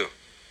category too.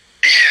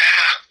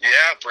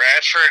 Yeah,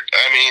 Bradford,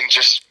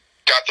 just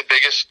got the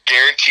biggest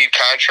guaranteed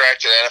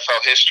contract in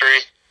NFL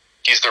history.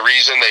 He's the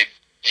reason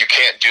you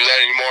can't do that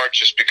anymore,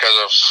 just because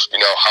of,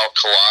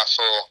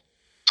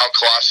 how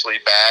colossally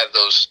bad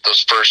those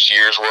first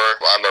years were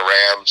on the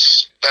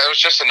Rams. That was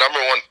just the number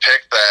 1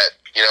 pick that,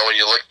 when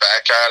you look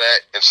back on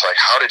it, it's like,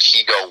 how did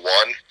he go 1?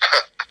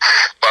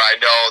 But I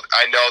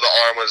know the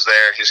arm was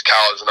there. His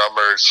college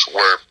numbers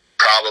were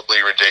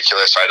probably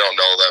ridiculous. I don't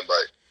know them,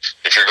 but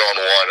if you're going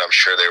 1, I'm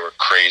sure they were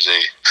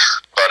crazy.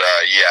 But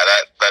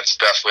that's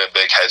definitely a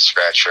big head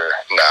scratcher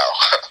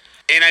now.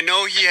 And I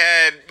know he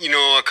had,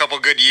 a couple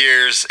good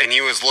years, and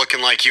he was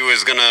looking like he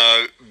was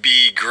gonna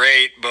be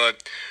great,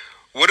 but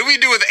what do we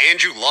do with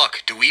Andrew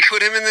Luck? Do we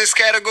put him in this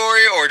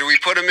category, or do we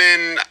put him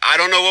in, I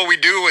don't know what we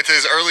do with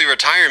his early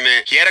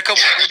retirement. He had a couple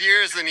of good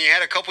years, and he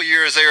had a couple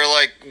years they were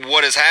like,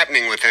 what is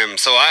happening with him?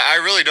 So I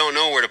really don't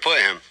know where to put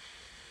him.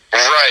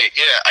 Right,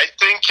 yeah. I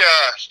think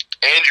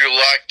Andrew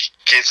Luck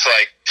gets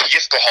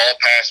the hall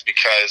pass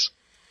because,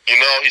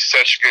 he's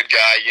such a good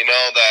guy.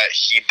 That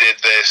he did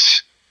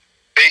this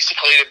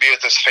basically to be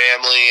with his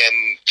family,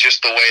 and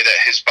just the way that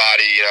his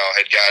body,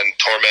 had gotten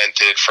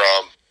tormented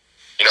from,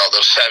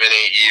 those 7-8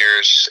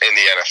 years in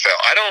the NFL.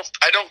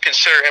 I don't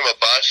consider him a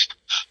bust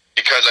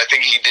because I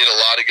think he did a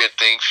lot of good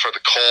things for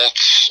the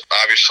Colts.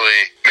 Obviously,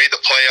 made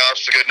the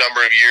playoffs a good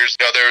number of years.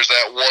 There was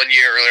that 1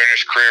 year earlier in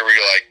his career where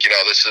you're like,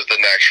 this is the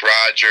next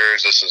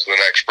Rodgers, this is the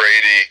next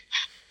Brady.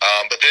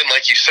 But then,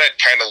 like you said,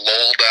 kind of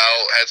lulled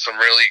out, had some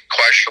really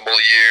questionable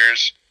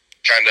years,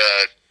 kind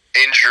of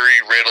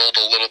injury-riddled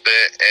a little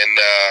bit, and,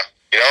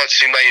 it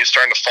seemed like he was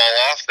starting to fall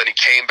off. Then he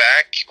came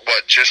back,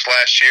 just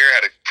last year,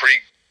 had a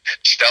pretty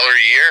stellar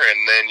year,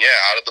 and then,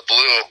 out of the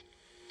blue,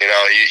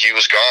 he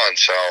was gone.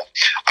 So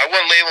I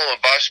wouldn't label him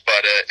a bust,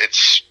 but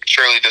it's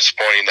surely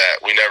disappointing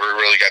that we never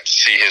really got to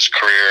see his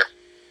career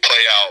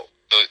play out,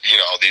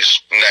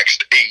 these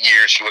next 8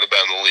 years he would have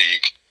been in the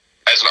league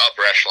as an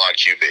upper echelon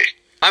QB.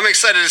 I'm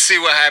excited to see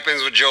what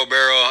happens with Joe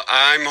Burrow.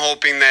 I'm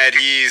hoping that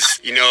he's,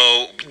 in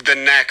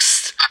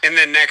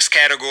the next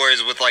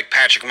categories with like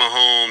Patrick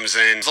Mahomes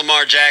and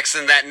Lamar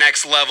Jackson, that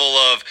next level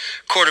of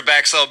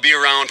quarterbacks that'll be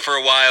around for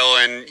a while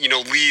and,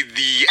 lead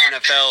the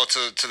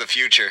NFL to the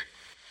future.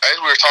 as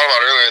we were talking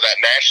about earlier, that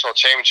national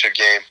championship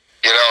game,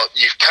 you know,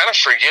 you kind of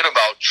forget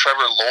about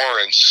Trevor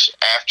Lawrence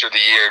after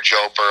the year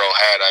Joe Burrow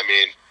had. I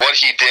mean, what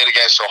he did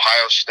against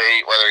Ohio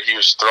State, whether he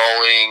was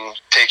throwing,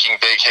 taking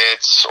big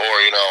hits,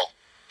 or, you know,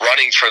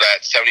 running for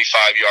that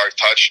 75-yard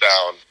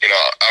touchdown, you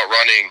know,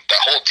 outrunning that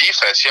whole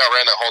defense. He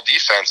outran that whole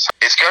defense.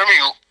 It's going to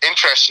be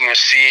interesting to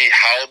see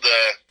how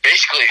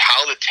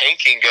the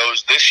tanking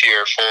goes this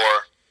year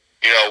for,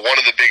 you know, one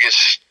of the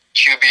biggest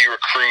QB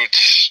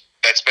recruits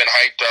that's been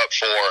hyped up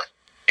for,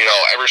 you know,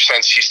 ever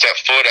since he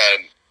stepped foot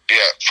on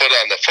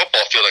the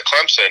football field at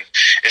Clemson.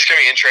 It's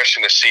going to be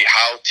interesting to see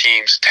how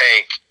teams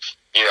tank,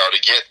 you know, to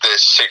get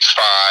this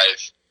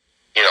 6'5",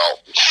 you know,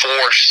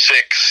 4'6",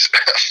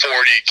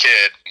 40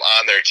 kid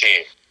on their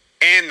team.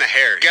 And the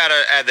hair. You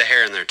gotta add the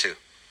hair in there too.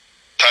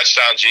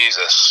 Touchdown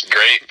Jesus.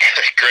 Great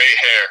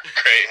hair.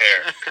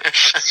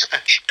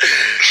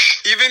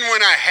 Even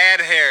when I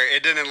had hair,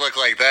 it didn't look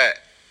like that.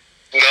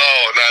 No,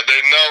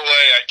 there's no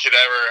way I could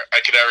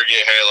ever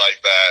get hair like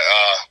that.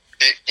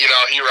 You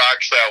know, he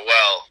rocks that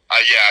well.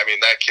 Yeah, I mean,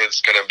 that kid's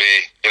gonna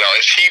be, you know,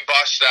 if he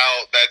busts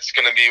out, that's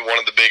gonna be one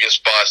of the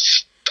biggest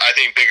busts. I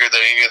think bigger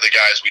than any of the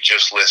guys we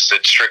just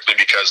listed, strictly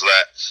because of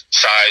that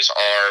size,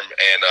 arm,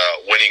 and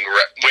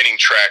winning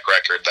track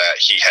record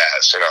that he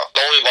has. You know,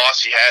 the only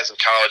loss he has in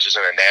college is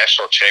in a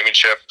national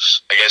championship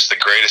against the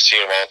greatest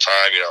team of all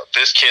time. You know,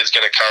 this kid's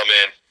going to come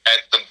in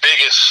at the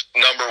biggest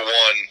number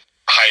one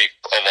hype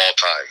of all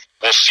time.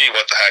 We'll see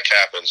what the heck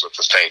happens with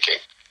this tanking.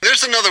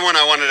 There's another one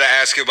I wanted to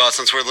ask you about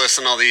since we're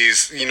listing all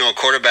these, you know,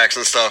 quarterbacks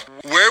and stuff.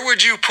 Where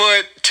would you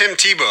put Tim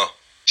Tebow?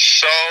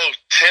 So,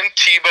 Tim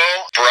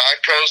Tebow,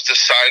 Broncos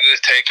decided to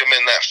take him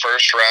in that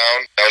first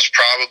round. That was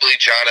probably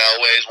John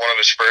Elway's one of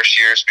his first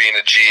years being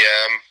a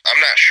GM.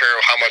 I'm not sure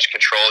how much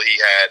control he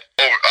had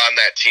on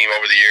that team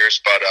over the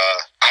years, but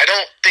I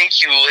don't think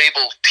you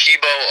label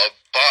Tebow a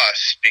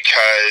bust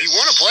because... He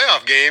won a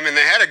playoff game, and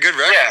they had a good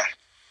record.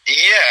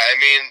 Yeah, I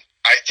mean...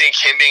 I think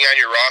him being on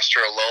your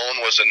roster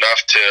alone was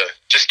enough to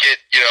just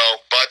get, you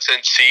know, butts in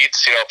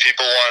seats. You know,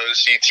 people wanted to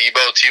see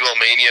Tebow. Tebow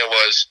mania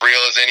was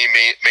real as any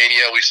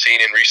mania we've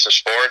seen in recent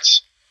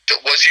sports.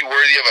 Was he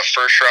worthy of a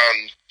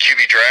first-round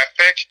QB draft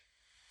pick?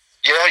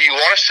 You know, you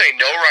want to say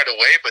no right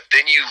away, but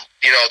then you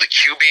know, the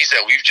QBs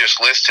that we've just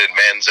listed,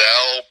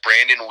 Manziel,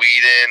 Brandon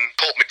Weeden,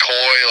 Colt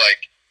McCoy,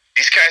 like,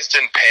 these guys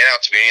didn't pan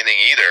out to be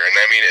anything either. And,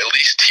 I mean, at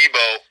least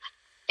Tebow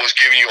was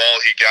giving you all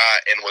he got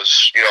and was,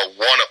 you know,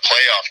 won a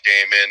playoff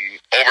game in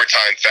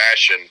overtime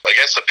fashion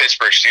against the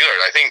Pittsburgh Steelers.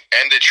 I think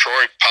ended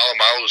Troy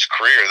Polamalu's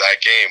career.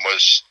 That game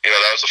was, you know,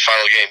 that was the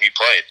final game he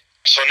played.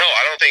 So, no,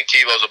 I don't think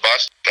Tebow's a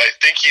bust. I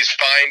think he's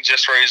fine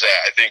just where he's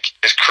at. I think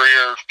his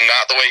career,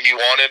 not the way he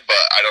wanted,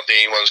 but I don't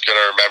think anyone's going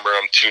to remember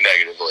him too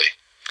negatively.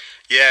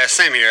 Yeah,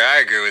 same here.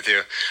 I agree with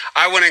you.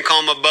 I wouldn't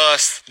call him a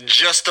bust,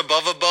 just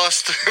above a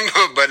bust,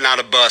 but not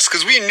a bust.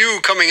 Because we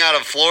knew coming out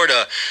of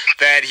Florida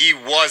that he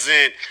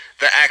wasn't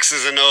the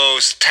X's and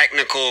O's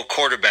technical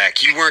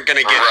quarterback. You weren't going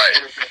to get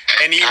right.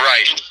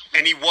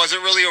 And he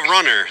wasn't really a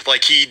runner.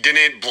 Like, he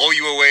didn't blow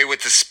you away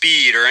with the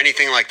speed or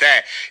anything like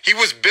that. He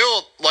was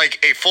built like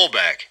a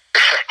fullback.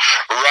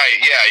 Right,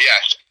 yeah.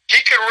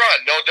 He could run,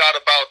 no doubt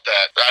about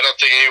that. I don't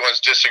think anyone's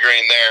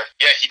disagreeing there.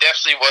 Yeah, he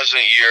definitely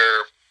wasn't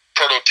your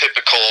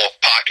prototypical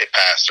pocket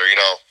passer. You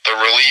know, the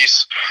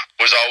release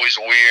was always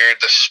weird.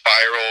 The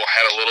spiral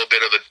had a little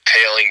bit of a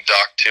tailing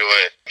duck to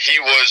it. He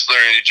was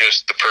literally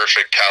just the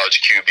perfect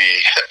college QB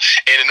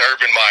in an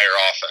Urban Meyer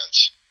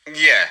offense.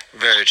 Yeah,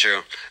 very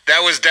true.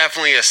 That was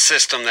definitely a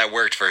system that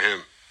worked for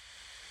him.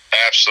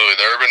 Absolutely.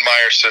 The Urban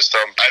Meyer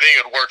system, I think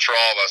it would work for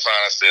all of us,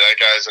 honestly. That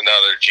guy's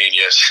another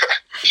genius.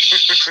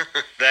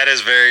 That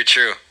is very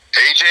true.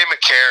 A.J.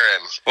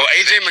 McCarron. Well,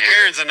 A.J.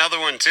 McCarron's another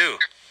one, too.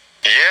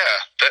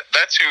 Yeah,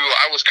 that's who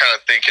I was kind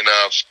of thinking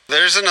of.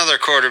 There's another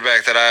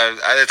quarterback that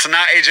it's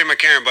not A.J.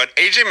 McCarron, but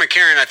A.J.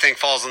 McCarron, I think,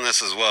 falls in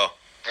this as well.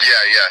 Yeah,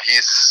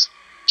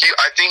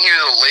 I think he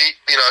was a late,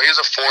 you know, he was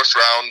a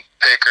fourth-round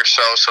pick or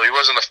so he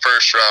wasn't a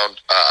first-round,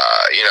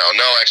 you know,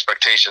 no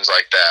expectations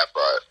like that,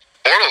 but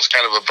Bortles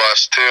kind of a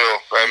bust, too.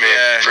 I mean,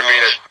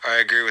 I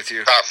agree with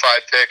you. Top 5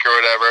 pick or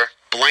whatever.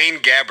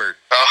 Blaine Gabbert.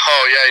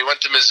 Oh, yeah, he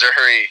went to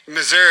Missouri.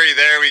 Missouri,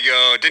 there we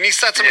go. Didn't he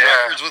set some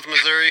records with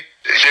Missouri?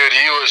 Dude,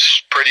 he was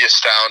pretty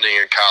astounding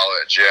in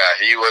college. Yeah,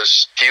 he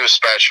was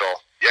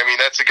special. I mean,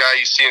 that's a guy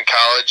you see in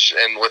college,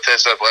 and with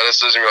his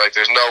athleticism, you're like,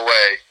 there's no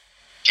way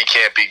he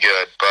can't be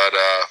good. But,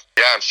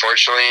 yeah,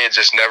 unfortunately, it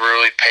just never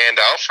really panned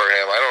out for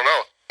him. I don't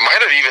know.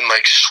 Might have even,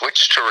 like,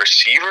 switched to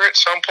receiver at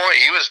some point.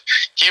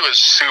 He was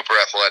super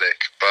athletic.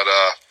 But,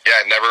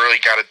 yeah, never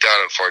really got it done,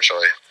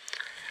 unfortunately.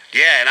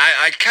 Yeah, and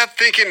I kept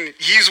thinking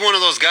he's one of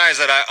those guys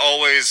that I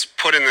always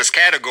put in this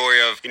category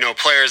of, you know,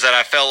 players that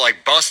I felt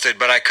like busted,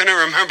 but I couldn't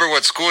remember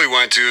what school he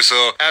went to,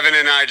 so Evan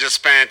and I just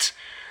spent,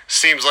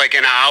 seems like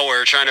an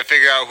hour trying to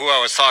figure out who I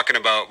was talking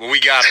about, but we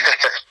got him.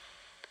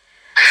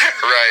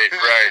 Right.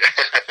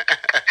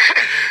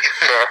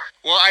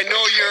 Well, I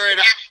know you're an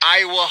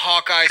Iowa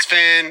Hawkeyes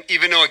fan,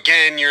 even though,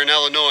 again, you're in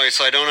Illinois,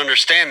 so I don't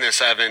understand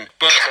this, Evan.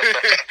 But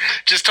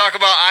just talk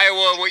about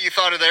Iowa and what you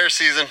thought of their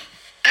season.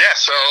 Yeah,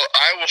 so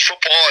Iowa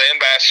football and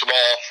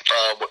basketball,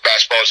 what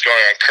basketball is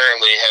going on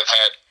currently, have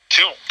had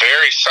two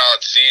very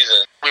solid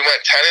seasons. We went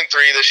 10-3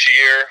 this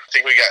year. I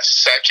think we got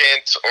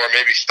second or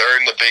maybe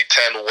third in the Big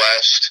Ten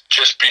West,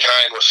 just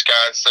behind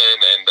Wisconsin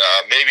and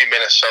maybe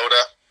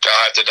Minnesota.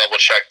 I'll have to double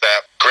check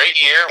that. Great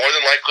year. More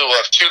than likely, we'll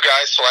have two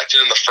guys selected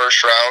in the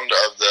first round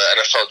of the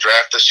NFL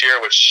draft this year,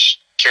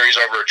 which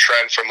carries over a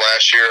trend from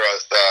last year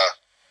with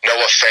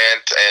Noah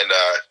Fant and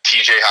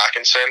TJ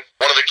Hawkinson.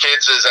 One of the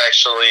kids is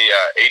actually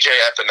AJ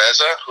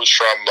Epineza, who's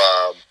from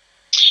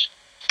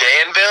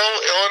Danville,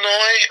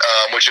 Illinois,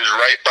 which is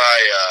right by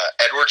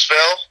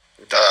Edwardsville.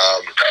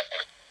 I think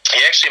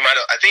he actually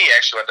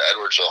went to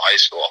Edwardsville High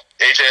School.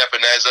 AJ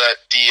Epineza,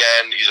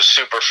 DN, he's a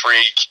super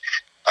freak.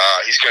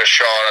 He's going to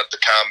show out at the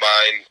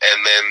combine. And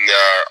then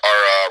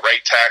our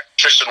right tackle,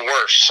 Tristan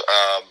Wirfs,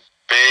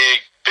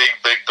 big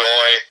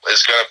boy,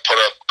 is going to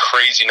put up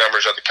crazy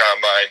numbers at the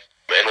combine.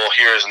 And we'll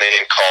hear his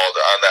name called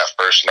on that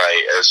first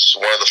night as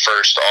one of the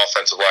first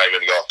offensive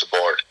linemen to go off the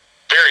board.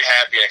 Very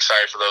happy and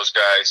excited for those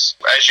guys.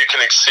 As you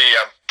can see,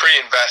 I'm pretty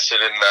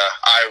invested in the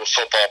Iowa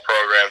football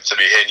program to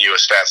be hitting you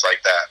with stats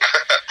like that.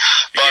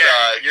 But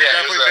you're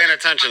definitely paying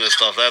attention to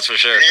stuff, that's for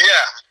sure.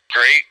 Yeah,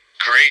 great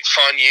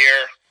fun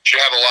year. Should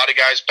have a lot of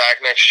guys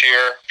back next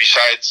year.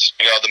 Besides,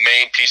 the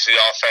main piece of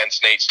the offense,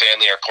 Nate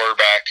Stanley, our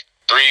quarterback,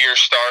 3-year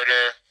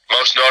starter.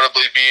 Most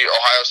notably beat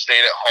Ohio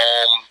State at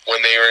home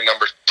when they were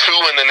number 2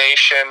 in the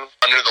nation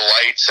under the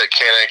lights at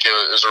Kinnick. It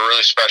was a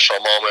really special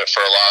moment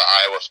for a lot of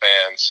Iowa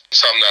fans,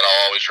 something that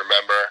I'll always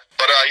remember.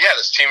 But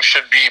this team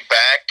should be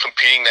back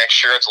competing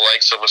next year at the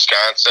likes of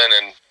Wisconsin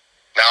and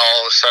now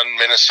all of a sudden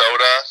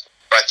Minnesota.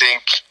 I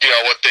think,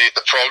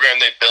 the program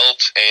they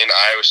built in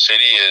Iowa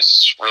City is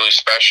really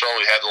special.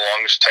 We had the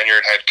longest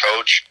tenured head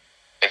coach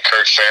in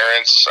Kirk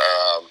Ferentz.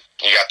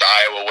 You got the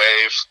Iowa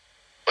Wave,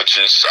 which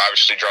is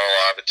obviously drawing a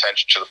lot of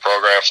attention to the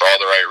program for all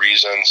the right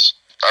reasons.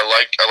 I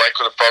like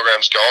where the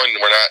program's going.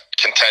 We're not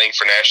contending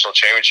for national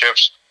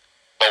championships,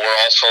 but we're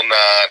also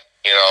not,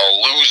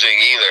 losing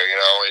either.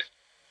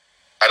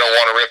 I don't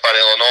want to rip on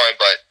Illinois,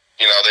 but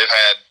they've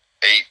had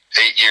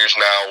eight years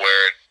now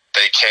where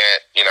they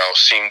can't,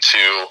 seem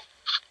to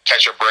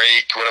catch a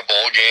break, win a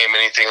bowl game,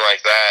 anything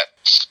like that.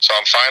 So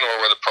I'm fine with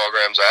where the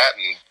program's at,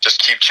 and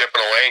just keep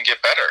chipping away and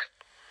get better.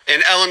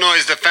 In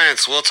Illinois'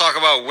 defense, we'll talk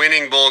about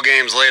winning bowl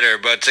games later,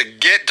 but to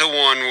get to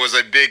one was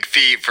a big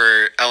feat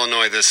for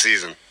Illinois this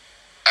season.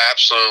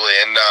 Absolutely,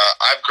 and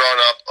I've grown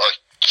up a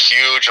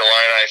huge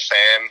Illini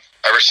fan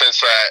ever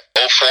since that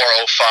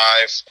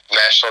 04-05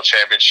 national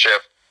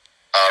championship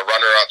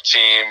runner-up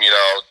team,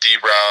 Dee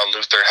Brown,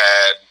 Luther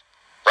Head,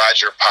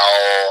 Roger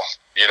Powell,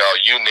 you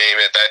name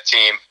it, that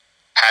team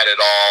had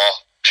it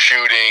all,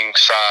 shooting,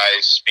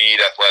 size, speed,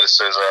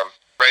 athleticism.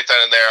 Right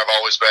then and there, I've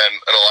always been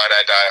an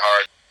Illini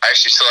diehard. I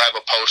actually still have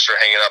a poster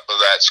hanging up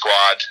of that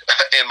squad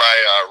in my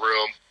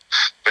room,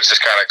 which is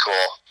kind of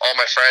cool. All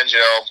my friends,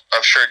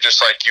 I'm sure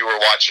just like you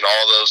were watching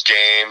all those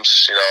games,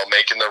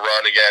 making the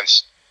run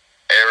against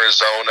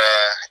Arizona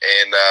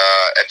and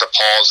at the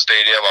Paul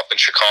Stadium up in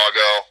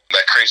Chicago.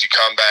 That crazy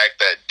comeback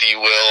that D.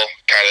 Will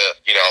kind of,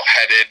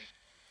 headed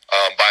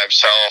by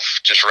himself,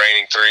 just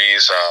raining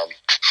threes.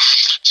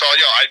 So,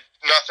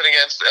 nothing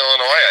against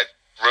Illinois. I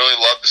really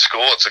love the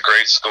school. It's a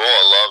great school.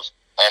 I love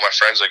all my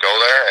friends that go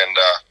there, and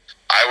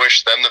I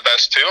wish them the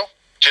best too.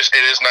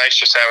 It is nice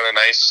just having a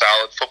nice,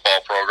 solid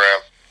football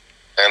program.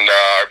 And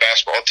our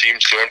basketball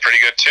team's doing pretty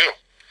good too.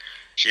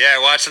 Yeah,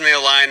 watching the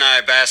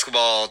Illini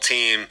basketball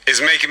team is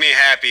making me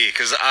happy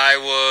because I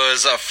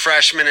was a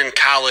freshman in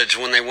college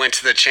when they went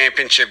to the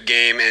championship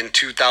game in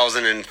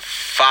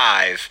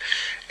 2005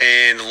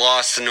 and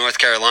lost to North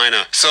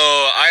Carolina. So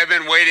I've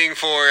been waiting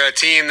for a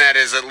team that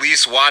is at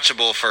least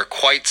watchable for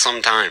quite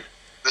some time.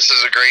 This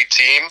is a great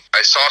team.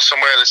 I saw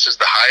somewhere this is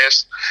the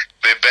highest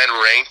they've been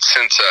ranked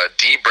since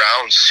D.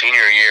 Brown's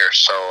senior year.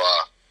 So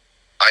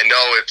I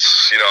know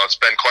it's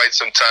been quite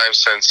some time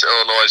since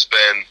Illinois has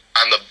been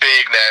on the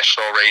big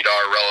national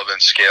radar relevant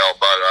scale.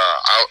 But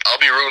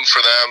I'll be rooting for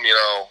them,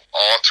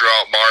 all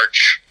throughout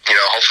March.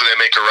 Hopefully they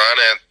make a run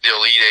at the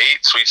Elite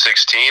 8, Sweet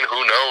 16.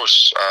 Who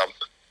knows?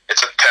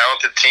 It's a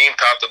talented team,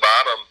 top to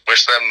bottom.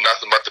 Wish them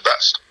nothing but the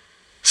best.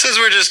 Since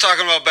we're just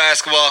talking about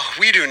basketball,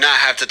 we do not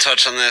have to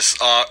touch on this,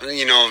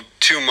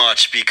 too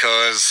much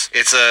because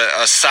it's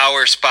a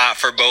sour spot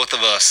for both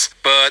of us.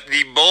 But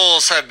the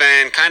Bulls have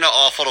been kind of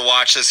awful to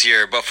watch this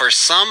year, but for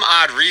some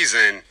odd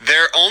reason,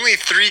 they're only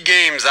 3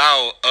 games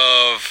out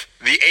of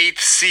the 8th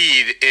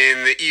seed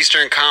in the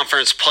Eastern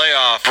Conference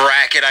playoff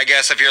bracket, I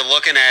guess, if you're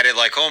looking at it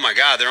like, oh my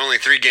God, they're only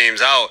 3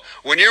 games out.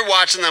 When you're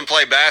watching them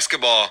play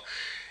basketball,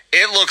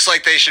 it looks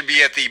like they should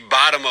be at the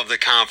bottom of the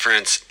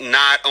conference,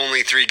 not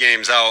only 3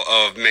 games out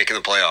of making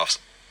the playoffs.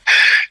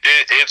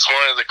 It's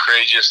one of the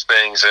craziest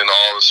things in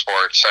all the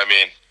sports. I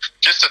mean,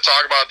 just to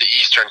talk about the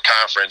Eastern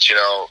Conference, you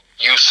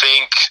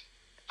think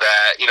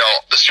that,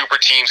 the super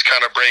teams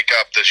kind of break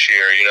up this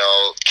year.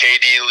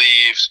 KD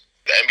leaves,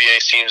 The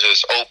NBA seems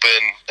as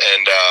open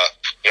and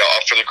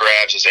up for the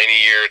grabs as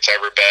any year it's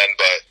ever been.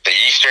 But the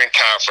Eastern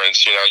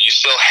Conference, you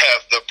still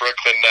have the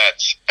Brooklyn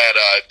Nets at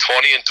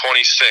 20-26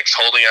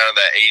 holding on to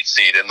that 8th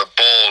seed, and the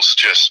Bulls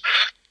just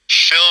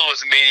filled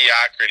with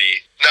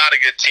mediocrity. Not a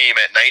good team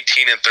at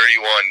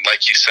 19-31,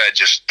 like you said,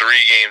 just 3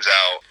 games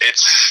out.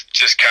 It's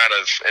just kind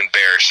of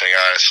embarrassing,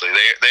 honestly.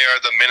 They are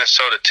the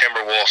Minnesota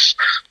Timberwolves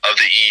of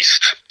the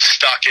East,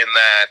 stuck in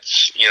that,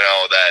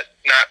 that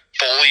not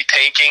fully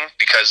tanking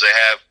because they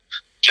have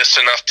just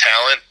enough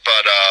talent,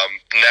 but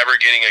never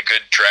getting a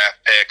good draft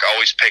pick,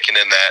 always picking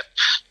in that,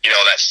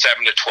 that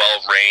 7 to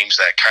 12 range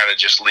that kind of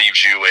just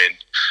leaves you in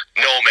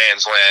no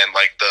man's land,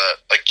 like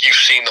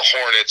you've seen the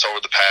Hornets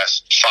over the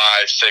past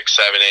 5, 6,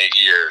 7, 8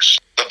 years.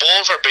 The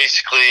Bulls are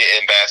basically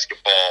in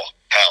basketball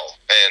hell,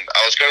 and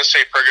I was going to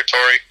say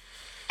purgatory,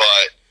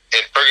 but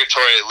in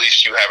purgatory, at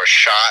least you have a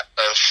shot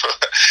of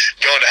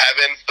going to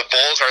heaven. The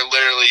Bulls are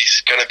literally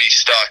going to be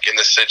stuck in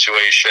this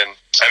situation.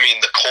 I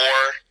mean, the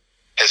core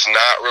has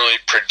not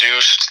really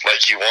produced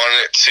like you wanted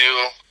it to,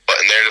 but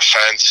in their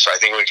defense, I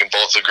think we can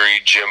both agree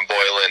Jim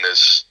Boylen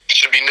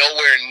should be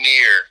nowhere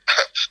near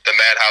the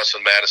Madhouse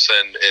in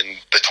Madison in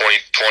the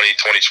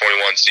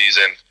 2020-2021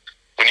 season.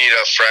 We need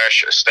a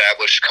fresh,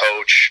 established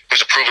coach who's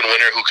a proven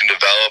winner who can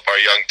develop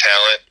our young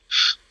talent,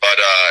 but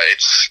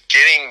it's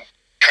getting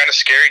kind of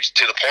scary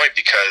to the point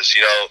because,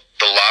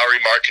 the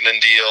Lowry marketing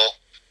deal,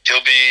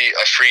 he'll be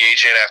a free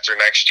agent after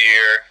next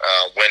year.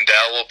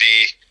 Wendell will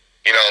be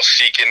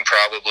seeking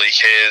probably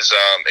his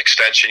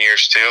extension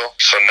years too.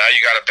 So now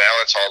you got to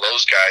balance all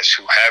those guys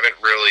who haven't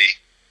really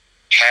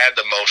had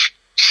the most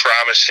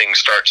promising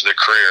start to their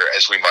career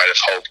as we might have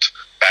hoped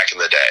back in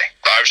the day.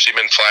 Obviously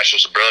been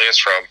flashes of brilliance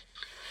from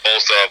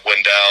both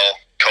Wendell,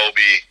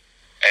 Kobe,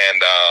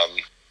 and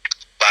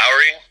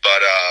Lowry,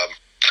 but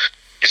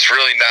it's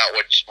really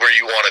not where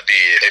you want to be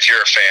if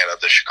you're a fan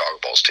of the Chicago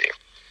Bulls team.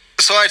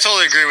 So I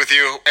totally agree with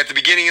you. At the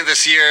beginning of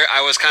this year,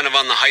 I was kind of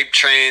on the hype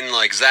train,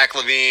 like Zach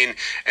LaVine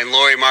and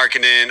Lauri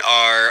Markkanen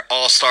are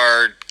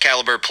all-star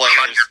caliber players.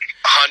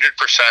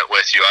 100%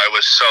 with you. I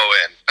was so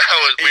in.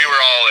 We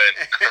were all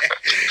in.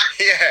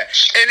 Yeah.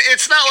 And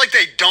it's not like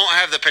they don't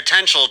have the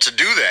potential to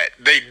do that.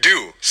 They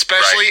do,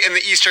 especially in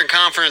the Eastern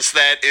Conference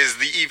that is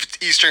the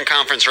Eastern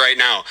Conference right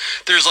now.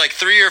 There's like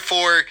 3 or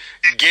 4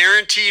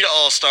 guaranteed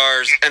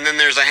all-stars, and then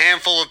there's a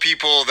handful of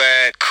people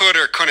that could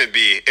or couldn't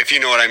be, if you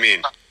know what I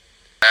mean.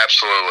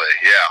 Absolutely,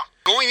 yeah.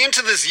 Going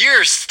into this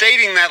year,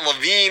 stating that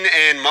LaVine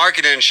and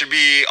Markkanen should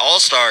be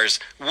all-stars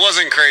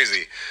wasn't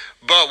crazy.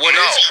 But what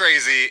is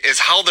crazy is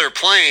how they're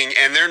playing,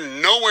 and they're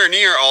nowhere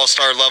near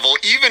all-star level,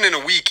 even in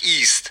a weak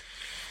East.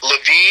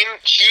 LaVine,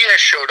 he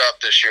has showed up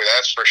this year,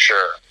 that's for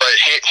sure. But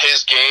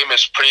his game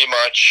is pretty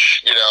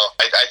much,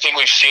 I think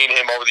we've seen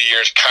him over the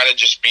years kind of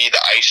just be the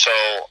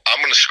ISO,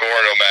 I'm going to score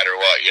no matter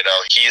what,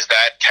 He's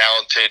that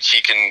talented. He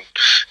can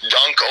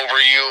dunk over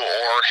you,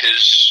 or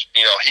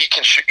he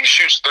can shoot, he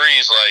shoots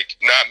threes like,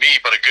 not me,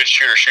 but a good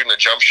shooter shooting a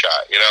jump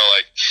shot,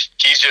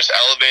 He's just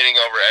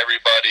elevating over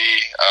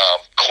everybody,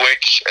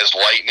 quick as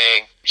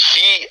lightning.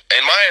 He,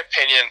 in my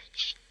opinion,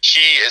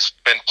 he has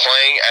been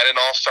playing at an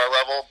all-star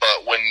level,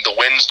 but when the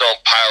wins don't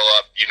pile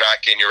up, you're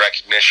not getting your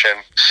recognition.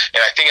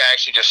 And I think I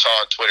actually just saw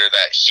on Twitter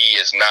that he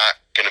is not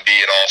going to be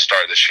an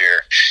all-star this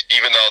year,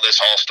 even though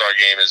this all-star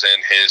game is in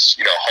his,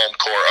 home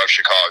core of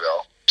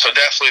Chicago. So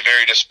definitely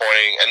very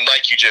disappointing. And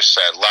like you just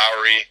said,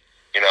 Lowry,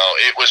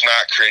 it was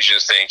not crazy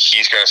to think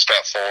he's going to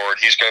step forward.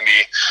 He's going to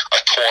be a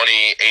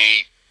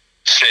 28,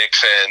 6,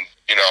 and,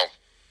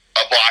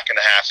 a block and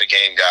a half a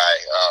game guy,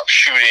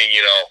 shooting,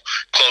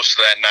 close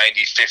to that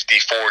 90, 50,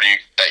 40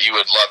 that you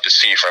would love to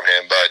see from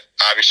him. But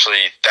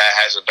obviously that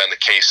hasn't been the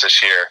case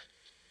this year.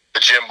 The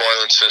Jim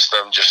Boylen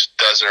system just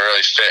doesn't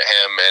really fit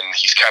him, and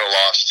he's kind of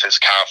lost his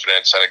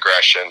confidence and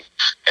aggression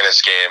in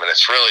his game, and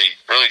it's really,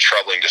 really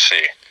troubling to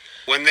see.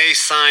 When they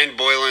signed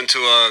Boylen to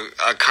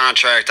a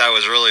contract, I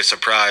was really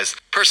surprised.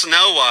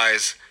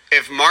 Personnel-wise,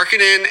 if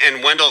Markkanen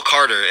and Wendell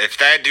Carter, if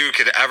that dude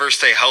could ever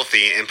stay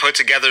healthy and put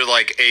together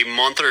like a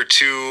month or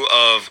 2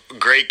 of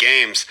great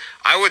games,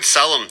 I would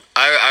sell them.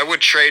 I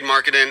would trade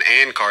Markkanen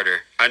and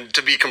Carter,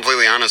 to be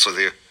completely honest with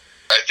you.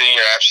 I think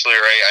you're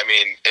absolutely right. I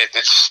mean,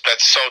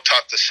 that's so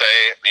tough to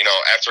say,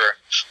 after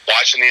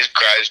watching these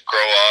guys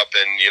grow up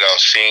and,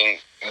 seeing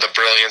the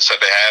brilliance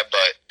that they have.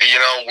 But,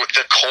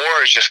 the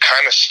core is just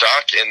kind of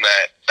stuck in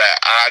that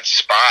odd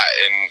spot.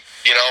 And,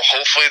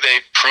 hopefully they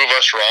prove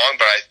us wrong.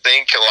 But I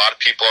think a lot of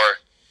people are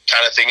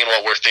kind of thinking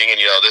what we're thinking,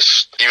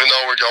 this, even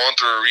though we're going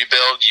through a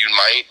rebuild, you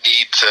might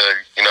need to,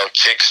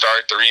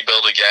 kickstart the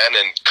rebuild again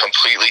and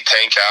completely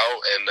tank out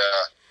and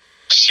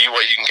see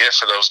what you can get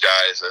for those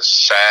guys. It's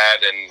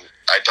sad, and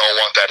I don't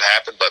want that to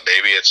happen, but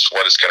maybe it's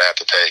what it's going to have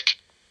to take.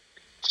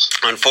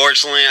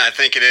 Unfortunately, I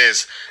think it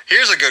is.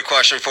 Here's a good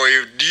question for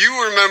you. Do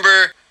you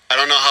remember, I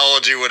don't know how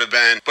old you would have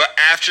been, but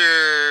after,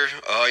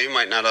 you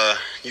might not have,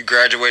 you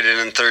graduated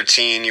in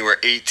 13, you were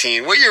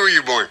 18. What year were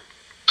you born?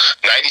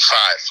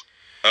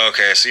 95.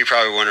 Okay, so you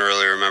probably wouldn't have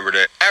really remembered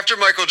it. After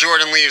Michael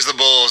Jordan leaves the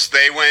Bulls,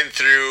 they went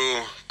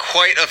through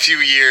quite a few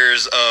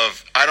years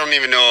of, I don't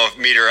even know if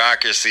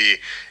mediocrity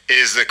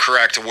is the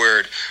correct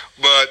word.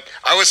 But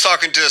I was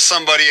talking to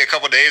somebody a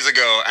couple days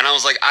ago, and I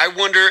was like, I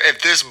wonder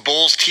if this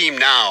Bulls team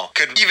now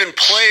could even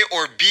play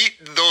or beat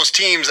those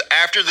teams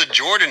after the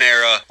Jordan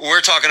era.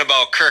 We're talking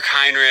about Kirk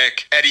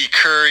Heinrich, Eddie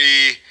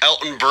Curry,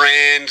 Elton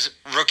Brand,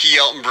 rookie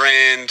Elton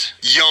Brand,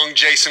 young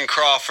Jason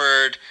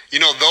Crawford. You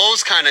know,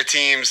 those kind of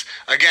teams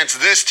against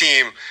this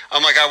team.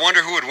 I'm like, I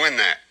wonder who would win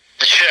that.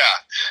 Yeah,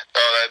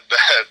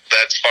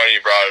 that's funny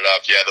you brought it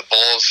up. Yeah, the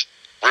Bulls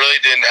really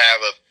didn't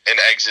have an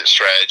exit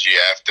strategy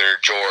after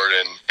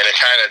Jordan, and it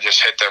kind of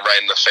just hit them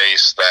right in the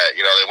face that,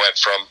 you know, they went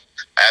from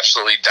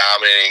absolutely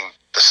dominating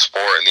the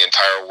sport in the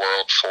entire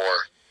world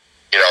for,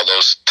 you know,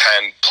 those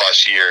 10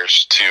 plus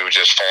years to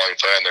just falling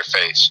flat on their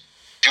face.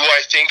 Do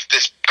I think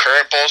this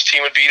current Bulls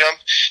team would beat them?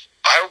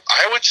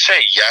 I would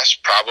say yes,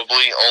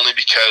 probably, only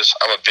because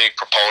I'm a big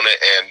proponent,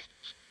 and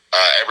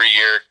every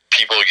year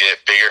people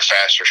get bigger,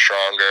 faster,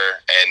 stronger,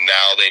 and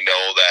now they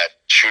know that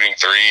shooting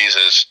threes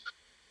is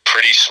a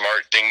pretty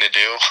smart thing to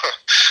do.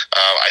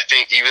 I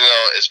think even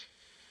though as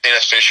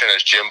inefficient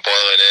as Jim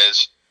Boylan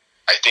is,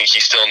 I think he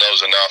still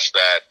knows enough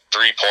that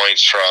 3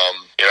 points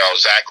from, you know,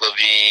 Zach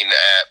LaVine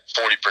at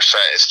 40%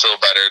 is still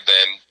better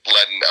than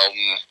letting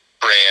Elton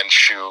Brand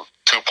shoot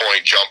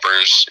 2-point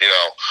jumpers, you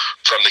know,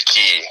 from the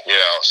key, you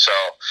know. So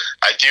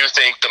I do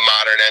think the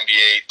modern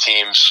NBA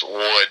teams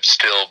would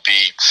still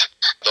beat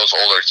those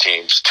older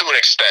teams to an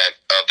extent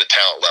of the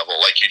talent level,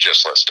 like you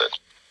just listed.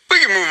 We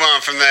can move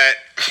on from that.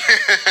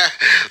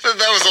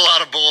 That was a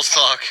lot of Bulls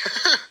talk.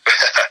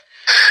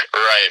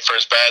 Right. For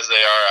as bad as they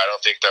are, I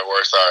don't think they're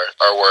worth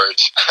our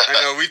words.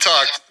 I know. We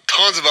talked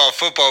tons about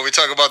football. We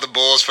talk about the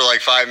Bulls for like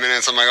 5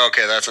 minutes. I'm like,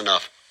 okay, that's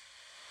enough.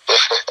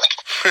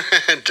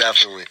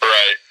 Definitely.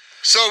 Right.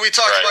 So we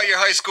talked about your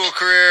high school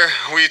career.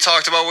 We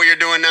talked about what you're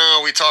doing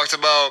now. We talked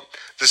about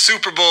the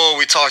Super Bowl.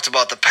 We talked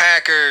about the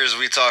Packers.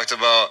 We talked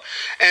about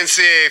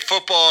NCAA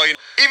football.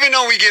 Even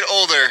though we get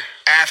older,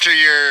 after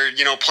you're,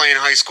 you know, playing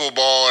high school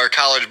ball or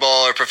college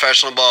ball or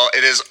professional ball,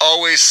 it is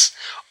always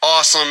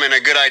awesome and a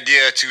good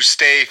idea to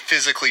stay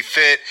physically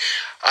fit.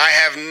 I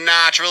have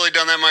not really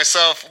done that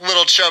myself. A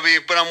little chubby,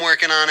 but I'm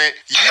working on it.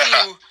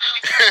 You,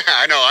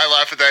 I know, I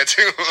laugh at that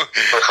too.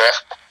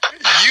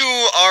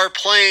 You are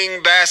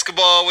playing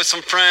basketball with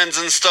some friends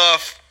and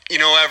stuff, you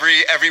know,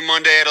 every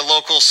Monday at a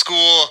local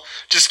school.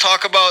 Just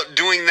talk about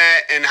doing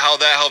that and how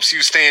that helps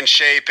you stay in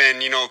shape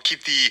and, you know,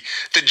 keep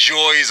the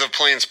joys of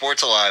playing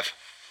sports alive.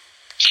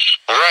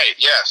 Right,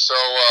 yeah. So,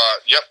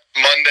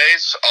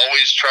 Mondays,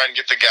 always try and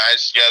get the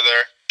guys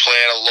together, play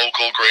at a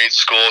local grade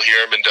school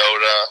here in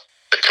Mendota.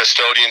 The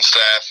custodian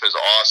staff is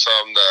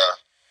awesome. The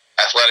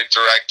athletic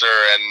director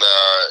and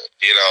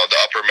the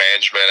upper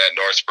management at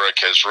Northbrook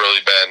has really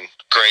been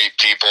great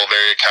people,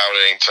 very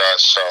accommodating to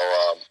us. So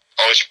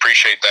always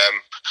appreciate them,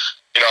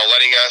 you know,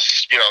 letting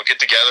us, you know, get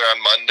together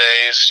on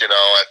Mondays, you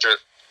know, after,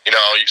 you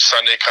know,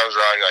 Sunday comes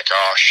around, you're like,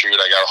 oh, shoot,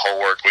 I got a whole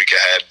work week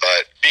ahead.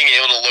 But being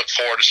able to look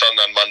forward to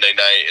something on Monday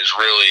night is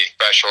really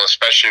special,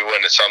 especially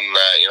when it's something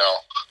that, you know,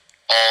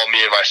 all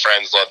me and my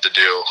friends love to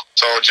do.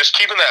 So just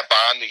keeping that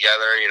bond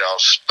together, you know,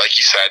 like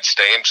you said,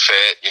 staying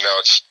fit, you know,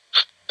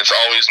 it's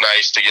always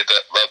nice to get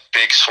the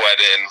big sweat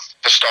in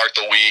to start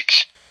the week,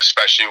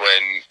 especially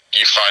when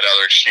you find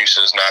other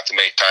excuses not to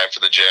make time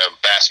for the gym.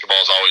 Basketball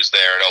is always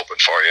there and open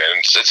for you, and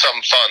it's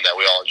something fun that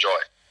we all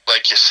enjoy.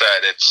 Like you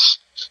said, it's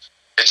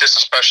just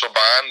a special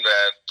bond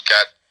that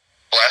got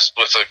blessed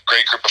with a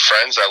great group of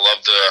friends. I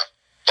love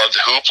to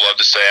hoop, love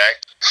to stay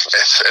active.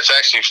 It's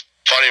actually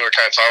funny we're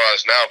kind of talking about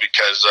this now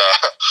because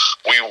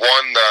we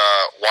won the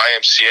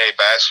YMCA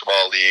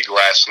basketball league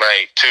last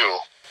night too,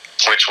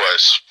 which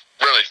was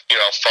really, you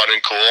know, fun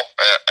and cool.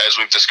 As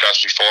we've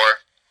discussed before,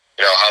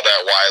 you know, how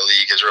that Y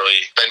League has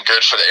really been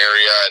good for the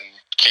area and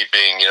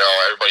keeping, you know,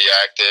 everybody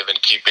active and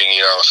keeping,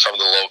 you know, some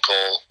of the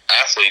local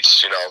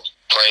athletes, you know,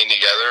 playing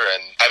together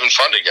and having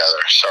fun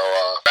together. So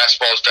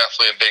basketball is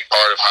definitely a big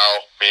part of how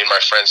me and my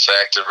friends stay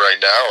active right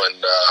now,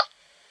 and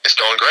it's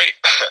going great.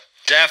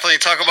 Definitely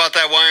talk about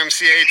that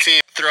YMCA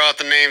team. Throw out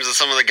the names of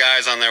some of the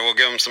guys on there. We'll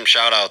give them some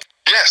shout outs.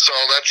 Yeah, so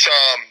that's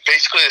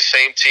basically the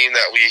same team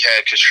that we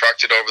had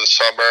constructed over the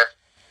summer.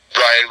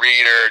 Ryan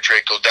Reeder,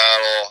 Drake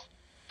O'Donnell,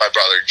 my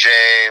brother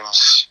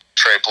James,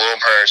 Trey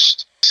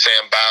Bloomhurst,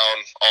 Sam Bound,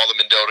 all the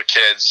Mendota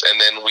kids.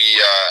 And then we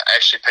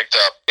actually picked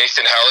up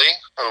Nathan Helly,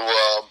 who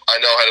I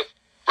know had a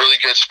really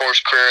good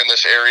sports career in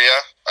this area.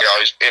 You know,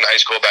 he's in high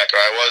school back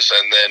where I was.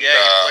 And then he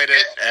played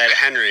it at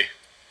Henry.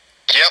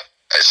 Yep.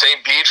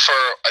 St. Bede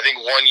for, I think,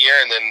 1 year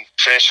and then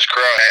finished his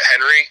career at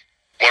Henry.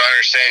 What I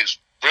understand is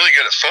really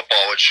good at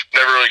football, which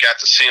never really got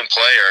to see him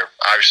play or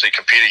obviously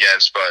compete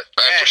against. But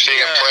after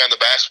seeing him play on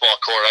the basketball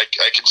court,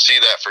 I can see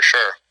that for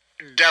sure.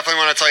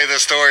 Definitely want to tell you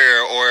this story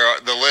or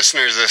the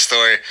listeners this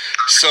story.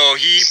 So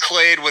he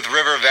played with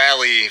River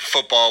Valley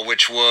football,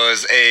 which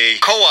was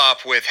a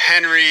co-op with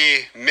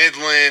Henry,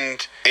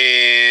 Midland,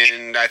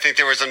 and I think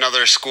there was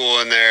another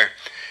school in there.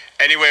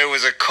 Anyway, it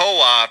was a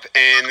co-op,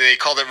 and they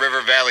called it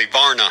River Valley.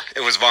 Varna.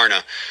 It was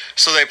Varna.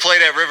 So they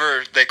played at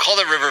River. They called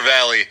it River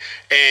Valley,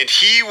 and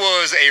he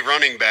was a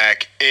running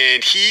back,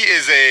 and he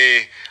is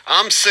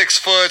I'm 6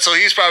 foot, so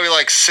he's probably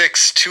like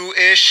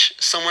 6'2"-ish,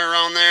 somewhere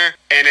around there.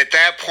 And at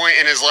that point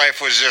in his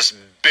life was just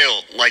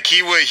built. Like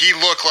he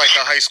looked like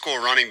a high school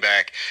running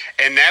back.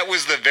 And that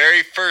was the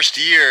very first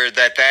year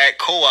that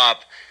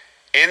co-op,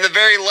 and the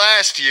very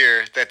last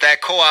year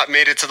that co-op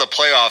made it to the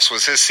playoffs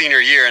was his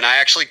senior year. And I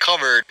actually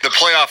covered the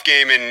playoff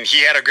game, and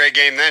he had a great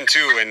game then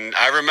too. And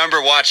I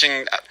remember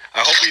watching, I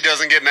hope he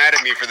doesn't get mad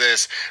at me for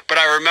this, but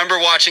I remember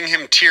watching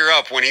him tear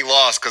up when he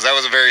lost, because that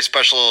was a very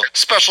special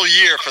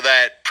year for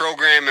that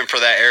program and for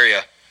that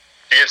area.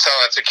 You can tell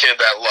that's a kid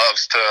that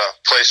loves to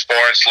play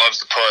sports, loves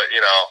to put,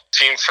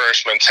 team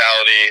first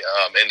mentality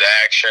into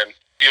action.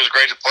 He was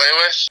great to play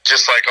with,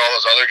 just like all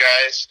those other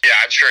guys. Yeah,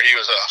 I'm sure he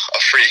was a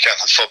freak on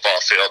the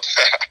football field.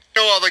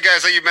 All the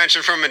guys that you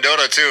mentioned from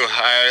Mendota, too.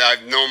 I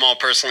know them all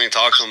personally and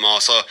talked to them all.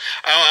 So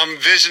I'm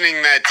visioning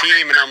that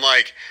team, and I'm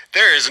like,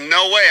 there is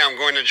no way I'm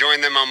going to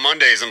join them on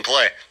Mondays and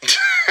play.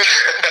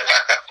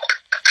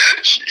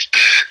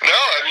 No,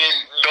 I mean,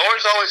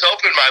 doors always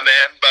open, my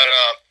man. But,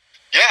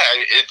 yeah,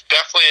 it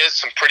definitely is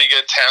some pretty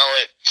good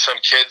talent.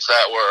 Some kids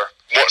that were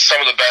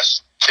some of the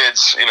best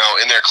kids, in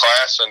their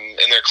class and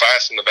in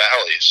the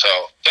Valley. So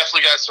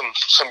definitely got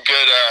some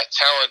good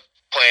talent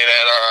playing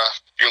at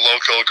your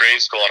local grade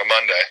school on a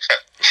Monday.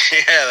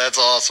 Yeah, that's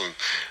awesome.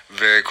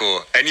 Very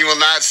cool. And you will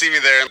not see me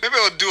there. Maybe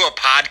we'll do a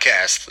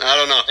podcast. I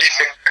don't know.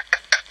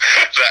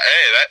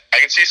 I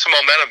can see some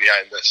momentum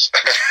behind this.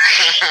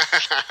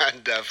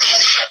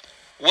 Definitely.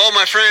 Well,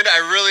 my friend, I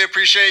really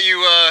appreciate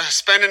you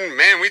spending,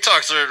 we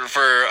talked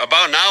for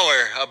about an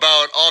hour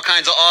about all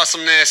kinds of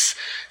awesomeness.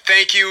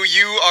 Thank you.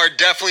 You are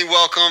definitely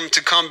welcome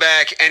to come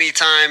back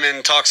anytime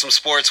and talk some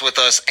sports with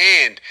us.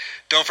 And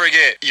don't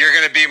forget, you're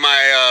going to be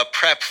my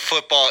prep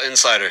football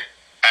insider.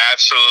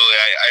 Absolutely.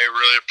 I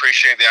really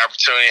appreciate the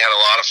opportunity. Had a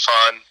lot of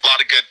fun. A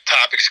lot of good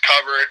topics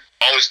covered.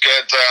 Always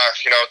good to,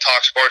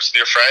 talk sports with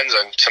your friends,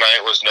 and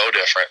tonight was no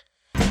different.